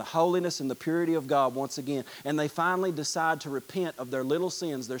again, the holiness and the purity of God once again, and they finally decide to repent of their little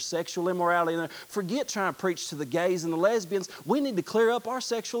sins, their sexual immorality, and forget trying to preach to the gays and the lesbians, we need to clear up our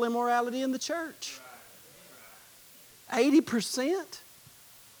sexual immorality in the church. 80%?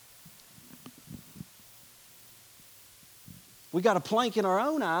 We got a plank in our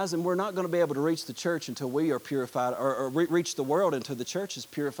own eyes, and we're not going to be able to reach the church until we are purified, or reach the world until the church is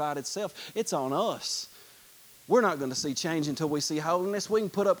purified itself. It's on us. We're not going to see change until we see holiness. We can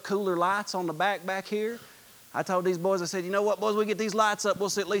put up cooler lights on the back here. I told these boys, I said, you know what, boys, we get these lights up, we'll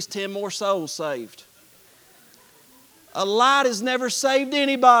see at least 10 more souls saved. A light has never saved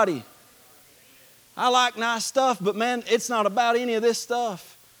anybody. I like nice stuff, but man, it's not about any of this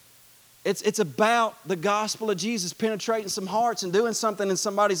stuff. It's about the gospel of Jesus penetrating some hearts and doing something in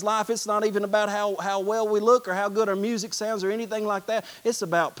somebody's life. It's not even about how well we look or how good our music sounds or anything like that. It's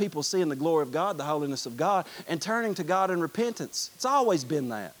about people seeing the glory of God, the holiness of God, and turning to God in repentance. It's always been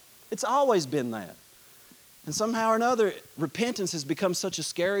that. It's always been that. And somehow or another, repentance has become such a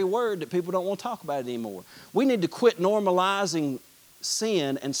scary word that people don't want to talk about it anymore. We need to quit normalizing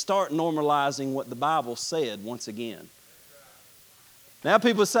sin and start normalizing what the Bible said once again. Now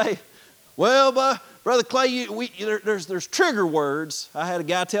people say, well, Brother Clay, there's trigger words. I had a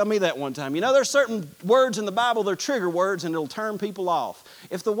guy tell me that one time. You know, there's certain words in the Bible, they're trigger words, and it'll turn people off.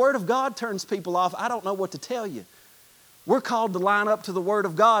 If the Word of God turns people off, I don't know what to tell you. We're called to line up to the Word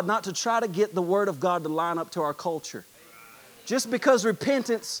of God, not to try to get the Word of God to line up to our culture. Just because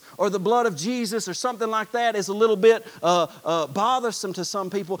repentance or the blood of Jesus or something like that is a little bit bothersome to some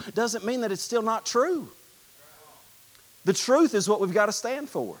people doesn't mean that it's still not true. The truth is what we've got to stand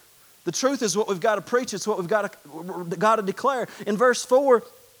for. The truth is what we've got to preach. It's what we've got to declare. In verse 4,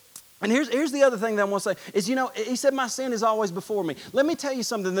 And here's the other thing that I want to say is, he said, my sin is always before me. Let me tell you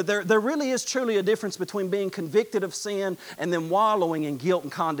something, that there really is truly a difference between being convicted of sin and then wallowing in guilt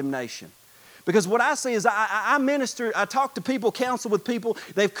and condemnation. Because what I see is I minister, I talk to people, counsel with people,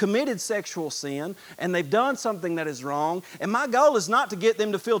 they've committed sexual sin and they've done something that is wrong. And my goal is not to get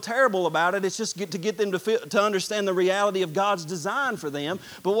them to feel terrible about it, it's just to get them to understand the reality of God's design for them.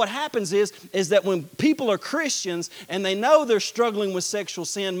 But what happens is that when people are Christians and they know they're struggling with sexual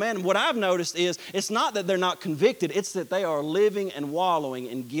sin, man, what I've noticed is it's not that they're not convicted, it's that they are living and wallowing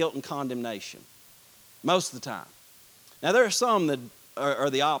in guilt and condemnation most of the time. Now there are some that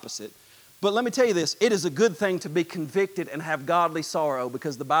are the opposite. But let me tell you this, it is a good thing to be convicted and have godly sorrow,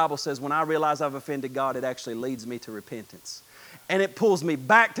 because the Bible says when I realize I've offended God, it actually leads me to repentance. And it pulls me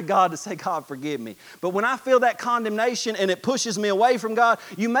back to God to say, God, forgive me. But when I feel that condemnation and it pushes me away from God,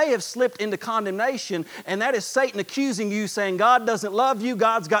 you may have slipped into condemnation, and that is Satan accusing you, saying God doesn't love you,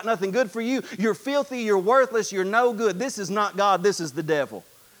 God's got nothing good for you, you're filthy, you're worthless, you're no good. This is not God, this is the devil.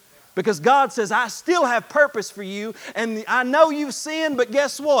 Because God says, I still have purpose for you, and I know you've sinned, but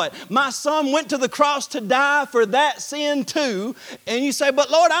guess what? My son went to the cross to die for that sin too. And you say, but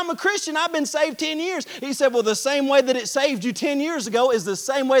Lord, I'm a Christian, I've been saved 10 years. He said, well, the same way that it saved you 10 years ago is the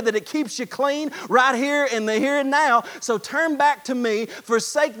same way that it keeps you clean right here in the here and now. So turn back to me,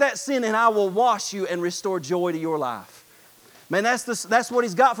 forsake that sin, and I will wash you and restore joy to your life. Man, that's what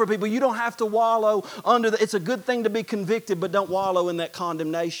He's got for people. You don't have to wallow it's a good thing to be convicted, but don't wallow in that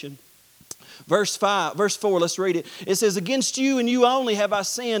condemnation. Verse 4, let's read it. It says, against you and you only have I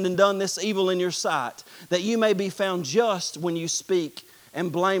sinned and done this evil in your sight, that you may be found just when you speak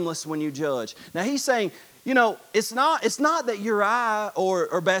and blameless when you judge. Now He's saying, it's not that Uriah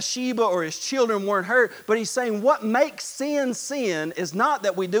or Bathsheba or his children weren't hurt, but He's saying what makes sin sin is not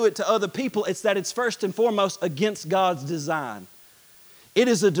that we do it to other people, it's that it's first and foremost against God's design. It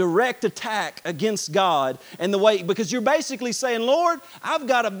is a direct attack against God and the way, because you're basically saying, Lord, I've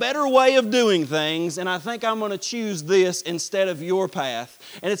got a better way of doing things, and I think I'm going to choose this instead of your path.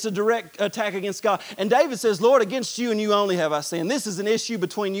 And it's a direct attack against God. And David says, Lord, against you and you only have I sinned. This is an issue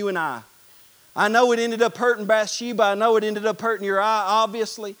between you and I. I know it ended up hurting Bathsheba. I know it ended up hurting Uriah,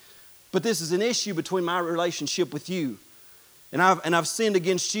 obviously. But this is an issue between my relationship with you. And I've sinned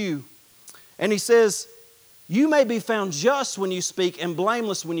against you. And he says, you may be found just when you speak and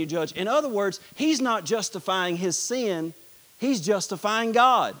blameless when you judge. In other words, he's not justifying his sin, he's justifying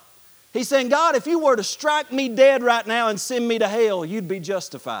God. He's saying, God, if you were to strike me dead right now and send me to hell, you'd be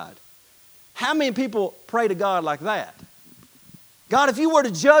justified. How many people pray to God like that? God, if you were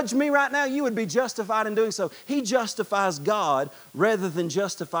to judge me right now, you would be justified in doing so. He justifies God rather than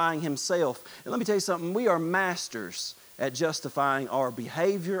justifying himself. And let me tell you something, we are masters at justifying our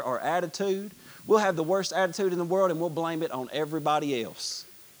behavior, our attitude. We'll have the worst attitude in the world and we'll blame it on everybody else.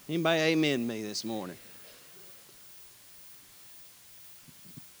 Anybody amen me this morning?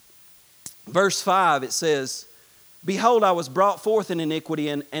 Verse 5, it says, behold, I was brought forth in iniquity,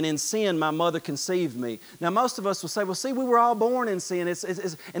 and in sin my mother conceived me. Now most of us will say, well, see, we were all born in sin.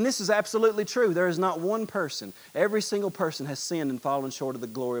 And this is absolutely true. There is not one person. Every single person has sinned and fallen short of the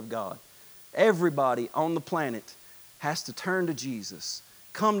glory of God. Everybody on the planet has to turn to Jesus,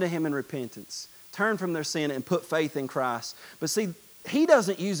 come to Him in repentance, turn from their sin and put faith in Christ. But see, He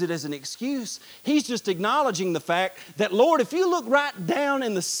doesn't use it as an excuse. He's just acknowledging the fact that, Lord, if you look right down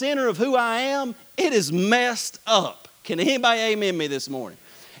in the center of who I am, it is messed up. Can anybody amen me this morning?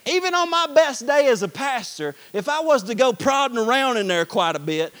 Even on my best day as a pastor, if I was to go prodding around in there quite a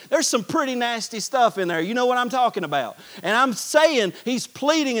bit, there's some pretty nasty stuff in there. You know what I'm talking about. And I'm saying, he's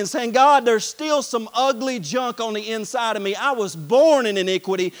pleading and saying, God, there's still some ugly junk on the inside of me. I was born in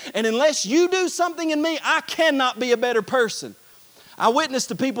iniquity, and unless you do something in me, I cannot be a better person. I witness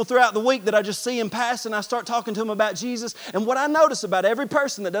to people throughout the week that I just see in passing. I start talking to them about Jesus. And what I notice about every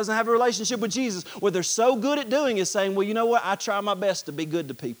person that doesn't have a relationship with Jesus, what they're so good at doing is saying, well, you know what? I try my best to be good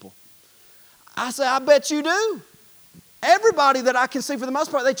to people. I say, I bet you do. Everybody that I can see for the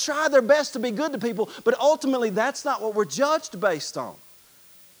most part, they try their best to be good to people. But ultimately, that's not what we're judged based on.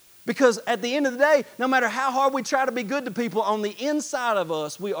 Because at the end of the day, no matter how hard we try to be good to people, on the inside of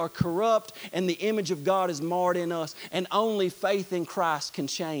us, we are corrupt and the image of God is marred in us. And only faith in Christ can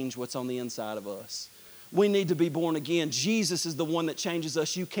change what's on the inside of us. We need to be born again. Jesus is the one that changes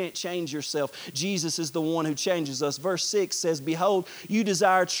us. You can't change yourself. Jesus is the one who changes us. Verse 6 says, behold, you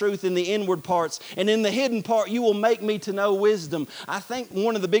desire truth in the inward parts, and in the hidden part you will make me to know wisdom. I think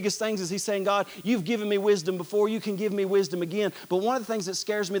one of the biggest things is he's saying, God, you've given me wisdom before. You can give me wisdom again. But one of the things that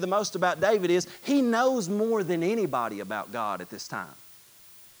scares me the most about David is he knows more than anybody about God at this time.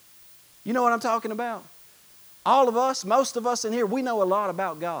 You know what I'm talking about? All of us, most of us in here, we know a lot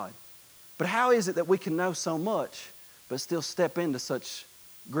about God. But how is it that we can know so much but still step into such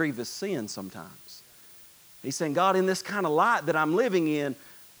grievous sin sometimes? He's saying, God, in this kind of light that I'm living in,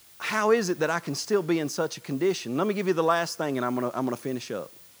 how is it that I can still be in such a condition? Let me give you the last thing, and I'm gonna finish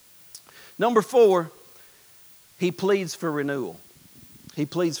up. Number 4, he pleads for renewal. He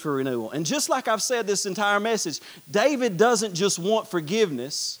pleads for renewal. And just like I've said this entire message, David doesn't just want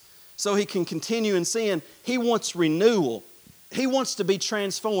forgiveness so he can continue in sin. He wants renewal. He wants to be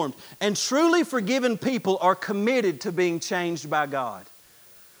transformed. And truly forgiven people are committed to being changed by God.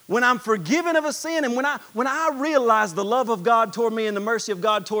 When I'm forgiven of a sin, and when I realize the love of God toward me and the mercy of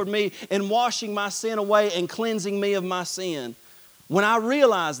God toward me in washing my sin away and cleansing me of my sin, when I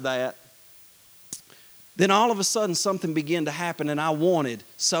realize that, then all of a sudden something began to happen, and I wanted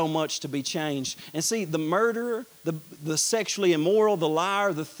so much to be changed. And see, the murderer, the sexually immoral, the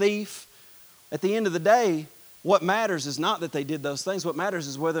liar, the thief, at the end of the day, what matters is not that they did those things. What matters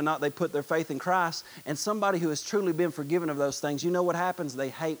is whether or not they put their faith in Christ. And somebody who has truly been forgiven of those things, you know what happens? They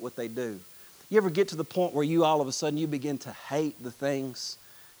hate what they do. You ever get to the point where you all of a sudden you begin to hate the things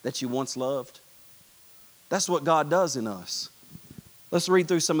that you once loved? That's what God does in us. Let's read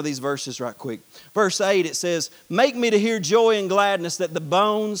through some of these verses right quick. Verse 8, it says, "Make me to hear joy and gladness, that the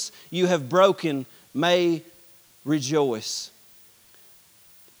bones you have broken may rejoice."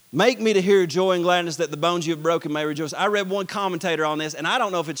 Make me to hear joy and gladness, that the bones you have broken may rejoice. I read one commentator on this, and I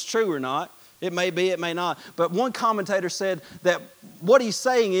don't know if it's true or not. It may be, it may not. But one commentator said that what he's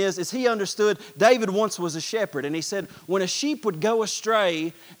saying is he understood David once was a shepherd. And he said when a sheep would go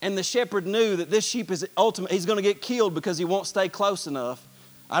astray and the shepherd knew that this sheep is ultimately, he's going to get killed because he won't stay close enough.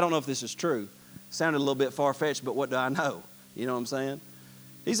 I don't know if this is true. Sounded a little bit far-fetched, but what do I know? You know what I'm saying?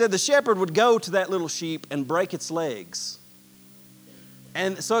 He said the shepherd would go to that little sheep and break its legs.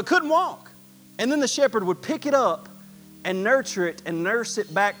 And so it couldn't walk. And then the shepherd would pick it up and nurture it and nurse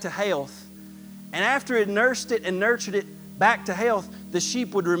it back to health. And after it nursed it and nurtured it back to health, the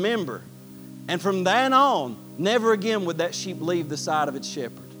sheep would remember. And from then on, never again would that sheep leave the side of its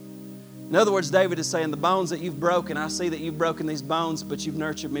shepherd. In other words, David is saying, the bones that you've broken, I see that you've broken these bones, but you've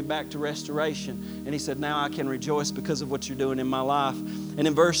nurtured me back to restoration. And he said, now I can rejoice because of what you're doing in my life. And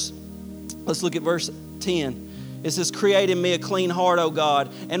let's look at verse 10. It says, create in me a clean heart, O God,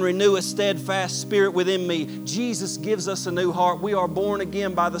 and renew a steadfast spirit within me. Jesus gives us a new heart. We are born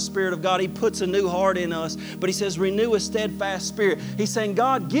again by the Spirit of God. He puts a new heart in us. But he says, renew a steadfast spirit. He's saying,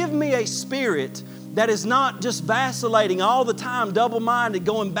 God, give me a spirit that is not just vacillating all the time, double-minded,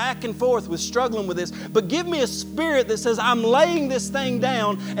 going back and forth with struggling with this, but give me a spirit that says, I'm laying this thing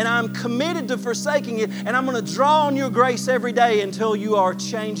down and I'm committed to forsaking it, and I'm going to draw on your grace every day until you are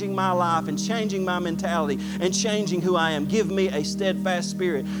changing my life and changing my mentality and changing who I am. Give me a steadfast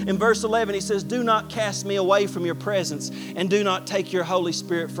spirit. In verse 11, he says, do not cast me away from your presence, and do not take your Holy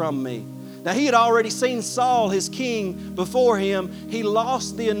Spirit from me. Now, he had already seen Saul, his king, before him. He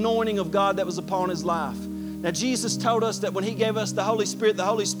lost the anointing of God that was upon his life. Now, Jesus told us that when he gave us the Holy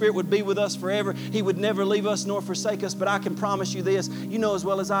Spirit would be with us forever. He would never leave us nor forsake us. But I can promise you this, you know as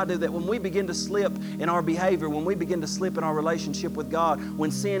well as I do, that when we begin to slip in our behavior, when we begin to slip in our relationship with God, when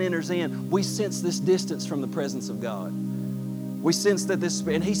sin enters in, we sense this distance from the presence of God. We sense that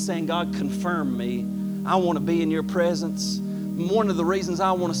and he's saying, God, confirm me. I want to be in your presence. One of the reasons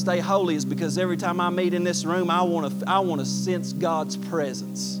I want to stay holy is because every time I meet in this room, I want to sense God's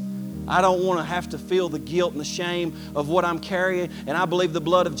presence. I don't want to have to feel the guilt and the shame of what I'm carrying. And I believe the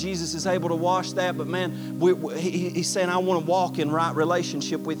blood of Jesus is able to wash that. But man, he's saying, I want to walk in right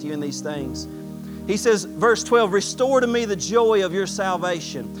relationship with you in these things. He says, verse 12, restore to me the joy of your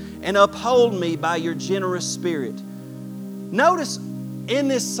salvation and uphold me by your generous spirit. Notice in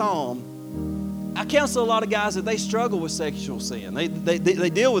this psalm, I counsel a lot of guys that they struggle with sexual sin. They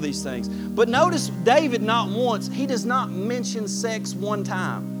deal with these things. But notice David not once, he does not mention sex one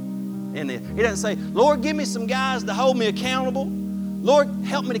time in it. He doesn't say, Lord, give me some guys to hold me accountable. Lord,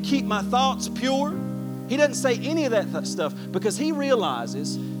 help me to keep my thoughts pure. He doesn't say any of that stuff because he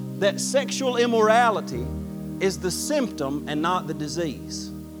realizes that sexual immorality is the symptom and not the disease.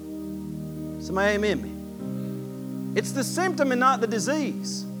 Somebody amen me. It's the symptom and not the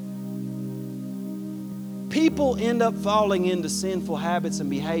disease. People end up falling into sinful habits and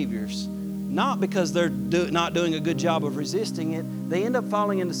behaviors, not because they're not doing a good job of resisting it. They end up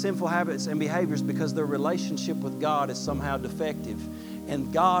falling into sinful habits and behaviors because their relationship with God is somehow defective,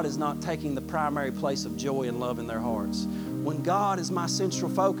 and God is not taking the primary place of joy and love in their hearts. when God is my central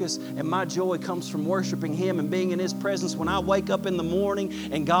focus and my joy comes from worshiping Him and being in His presence, when I wake up in the morning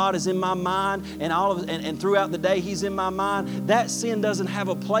and God is in my mind and throughout the day He's in my mind, that sin doesn't have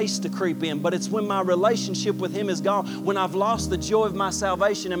a place to creep in. But it's when my relationship with Him is gone, when I've lost the joy of my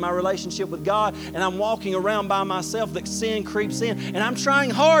salvation and my relationship with God, and I'm walking around by myself, that sin creeps in. And I'm trying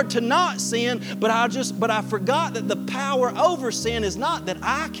hard to not sin, but I forgot that the power over sin is not that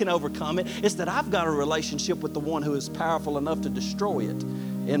I can overcome it, it's that I've got a relationship with the one who is powerful enough to destroy it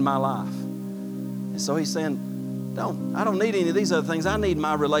in my life. And so He's saying, I don't need any of these other things. I need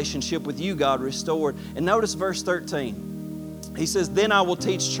my relationship with you, God, restored. And notice verse 13. He says, then I will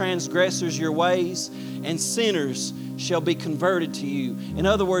teach transgressors your ways, and sinners shall be converted to you. In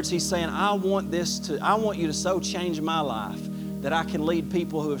other words, He's saying, I want you to so change my life that I can lead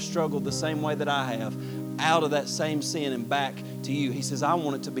people who have struggled the same way that I have out of that same sin and back to you. He says, I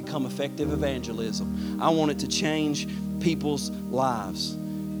want it to become effective evangelism. I want it to change people's lives.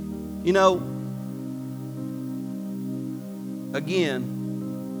 You know, again,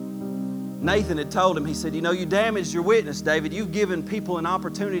 Nathan had told him, he said, you know, you damaged your witness, David. You've given people an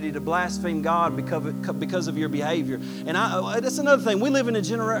opportunity to blaspheme God because of your behavior. And that's another thing. We live in a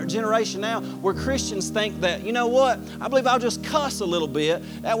generation now where Christians think that, you know what, I believe I'll just cuss a little bit.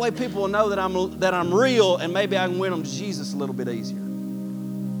 That way people will know that I'm real, and maybe I can win them to Jesus a little bit easier.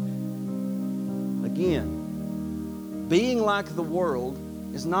 Again, being like the world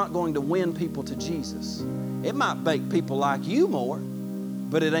is not going to win people to Jesus. It might make people like you more,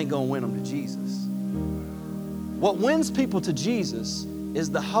 but it ain't going to win them to Jesus. What wins people to Jesus is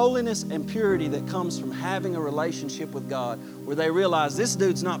the holiness and purity that comes from having a relationship with God, where they realize this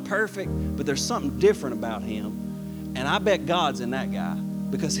dude's not perfect, but there's something different about him. And I bet God's in that guy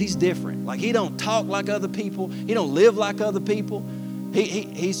because he's different. Like, he don't talk like other people. He don't live like other people.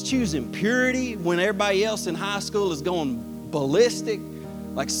 He's choosing purity when everybody else in high school is going ballistic.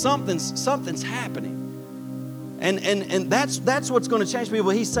 Like something's happening. And that's what's going to change people.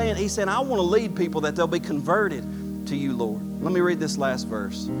 He's saying, I want to lead people that they'll be converted to you, Lord. Let me read this last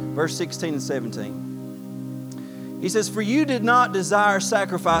verse. Verse 16 and 17. He says, for you did not desire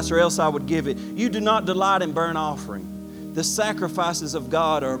sacrifice, or else I would give it. You do not delight in burnt offering. The sacrifices of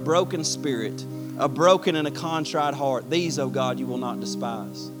God are a broken spirit, a broken and a contrite heart. These, O God, you will not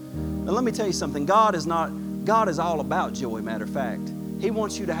despise. Now let me tell you something. God is all about joy, matter of fact. He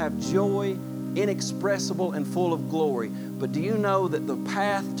wants you to have joy, inexpressible and full of glory. But do you know that the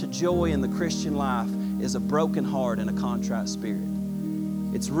path to joy in the Christian life is a broken heart and a contrite spirit?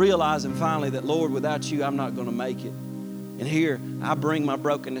 It's realizing finally that, Lord, without you, I'm not going to make it. And here, I bring my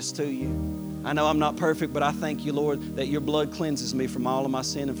brokenness to you. I know I'm not perfect, but I thank you, Lord, that your blood cleanses me from all of my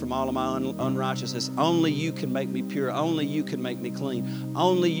sin and from all of my unrighteousness. Only you can make me pure. Only you can make me clean.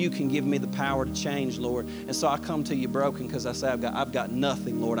 Only you can give me the power to change, Lord. And so I come to you broken because I say, I've got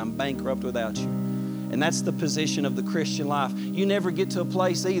nothing, Lord. I'm bankrupt without you. And that's the position of the Christian life. You never get to a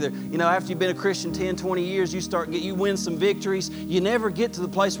place either. You know, after you've been a Christian 10, 20 years, you win some victories. You never get to the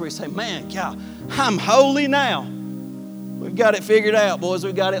place where you say, man, God, I'm holy now. We've got it figured out, boys.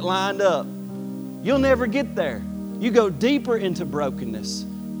 We've got it lined up. You'll never get there. You go deeper into brokenness,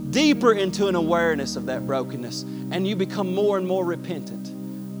 deeper into an awareness of that brokenness, and you become more and more repentant,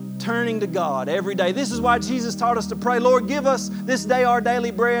 turning to God every day. This is why Jesus taught us to pray, Lord, give us this day our daily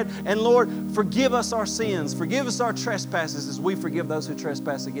bread, and Lord, forgive us our sins, forgive us our trespasses as we forgive those who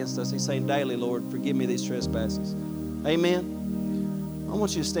trespass against us. He's saying daily, Lord, forgive me these trespasses. Amen. I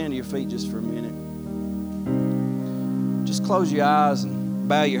want you to stand to your feet just for a minute. Just close your eyes and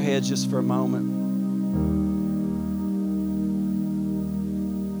bow your heads just for a moment.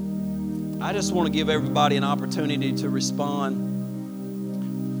 I just want to give everybody an opportunity to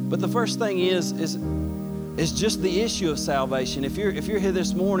respond. But the first thing is just the issue of salvation. If you're here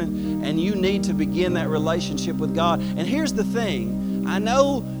this morning and you need to begin that relationship with God, and here's the thing, I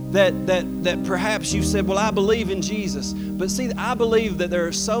know that perhaps you said, well, I believe in Jesus. But see, I believe that there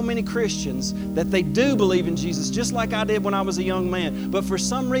are so many Christians that they do believe in Jesus, just like I did when I was a young man. But for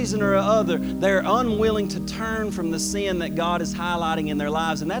some reason or other, they're unwilling to turn from the sin that God is highlighting in their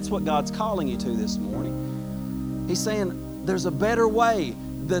lives. And that's what God's calling you to this morning. He's saying, there's a better way.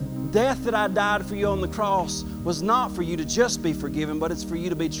 The death that I died for you on the cross was not for you to just be forgiven, but it's for you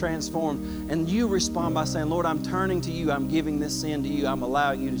to be transformed. And you respond by saying, Lord, I'm turning to you. I'm giving this sin to you. I'm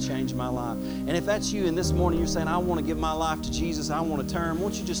allowing you to change my life. And if that's you and this morning you're saying, I want to give my life to Jesus, I want to turn,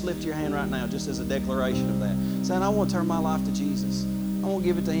 won't you just lift your hand right now just as a declaration of that? Saying, I want to turn my life to Jesus. I want to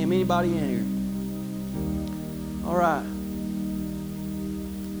give it to Him. Anybody in here? All right.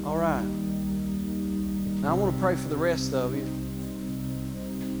 All right. Now I want to pray for the rest of you.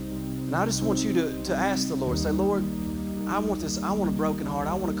 And I just want you to ask the Lord, say, Lord, I want a broken heart.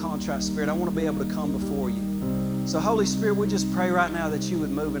 I want a contrite spirit. I want to be able to come before you. So Holy Spirit, we just pray right now that you would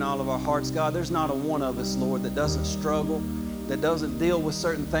move in all of our hearts. God, there's not a one of us, Lord, that doesn't struggle, that doesn't deal with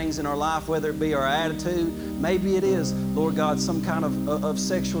certain things in our life, whether it be our attitude. Maybe it is, Lord God, some kind of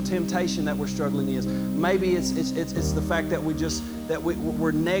sexual temptation that we're struggling with. Maybe it's the fact that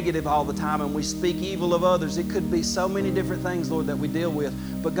we're negative all the time and we speak evil of others. It could be so many different things, Lord, that we deal with.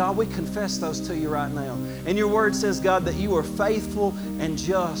 But God, we confess those to you right now. And your word says, God, that you are faithful and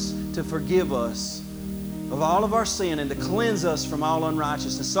just to forgive us of all of our sin and to cleanse us from all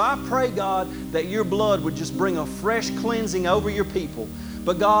unrighteousness. So I pray, God, that your blood would just bring a fresh cleansing over your people.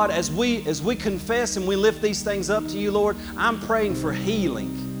 But God, as we confess and we lift these things up to you, Lord, I'm praying for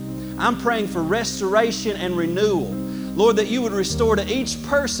healing. I'm praying for restoration and renewal. Lord, that you would restore to each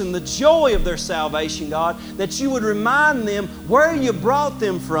person the joy of their salvation, God, that you would remind them where you brought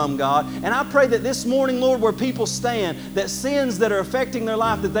them from, God. And I pray that this morning, Lord, where people stand, that sins that are affecting their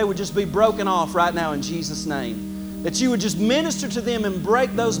life, that they would just be broken off right now in Jesus' name. That you would just minister to them and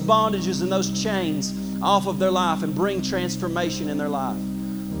break those bondages and those chains off of their life and bring transformation in their life.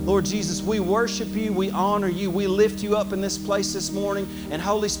 Lord Jesus, we worship you, we honor you, we lift you up in this place this morning. And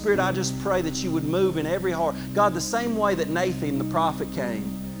Holy Spirit, I just pray that you would move in every heart. God, the same way that Nathan the prophet came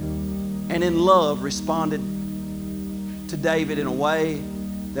and in love responded to David in a way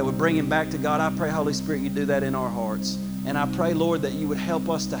that would bring him back to God, I pray, Holy Spirit, you do that in our hearts. And I pray, Lord, that you would help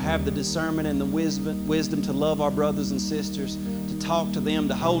us to have the discernment and the wisdom to love our brothers and sisters, to talk to them,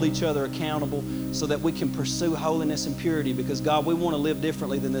 to hold each other accountable so that we can pursue holiness and purity. Because, God, we want to live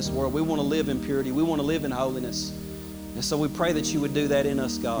differently than this world. We want to live in purity. We want to live in holiness. And so we pray that you would do that in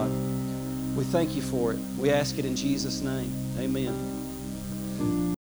us, God. We thank you for it. We ask it in Jesus' name. Amen.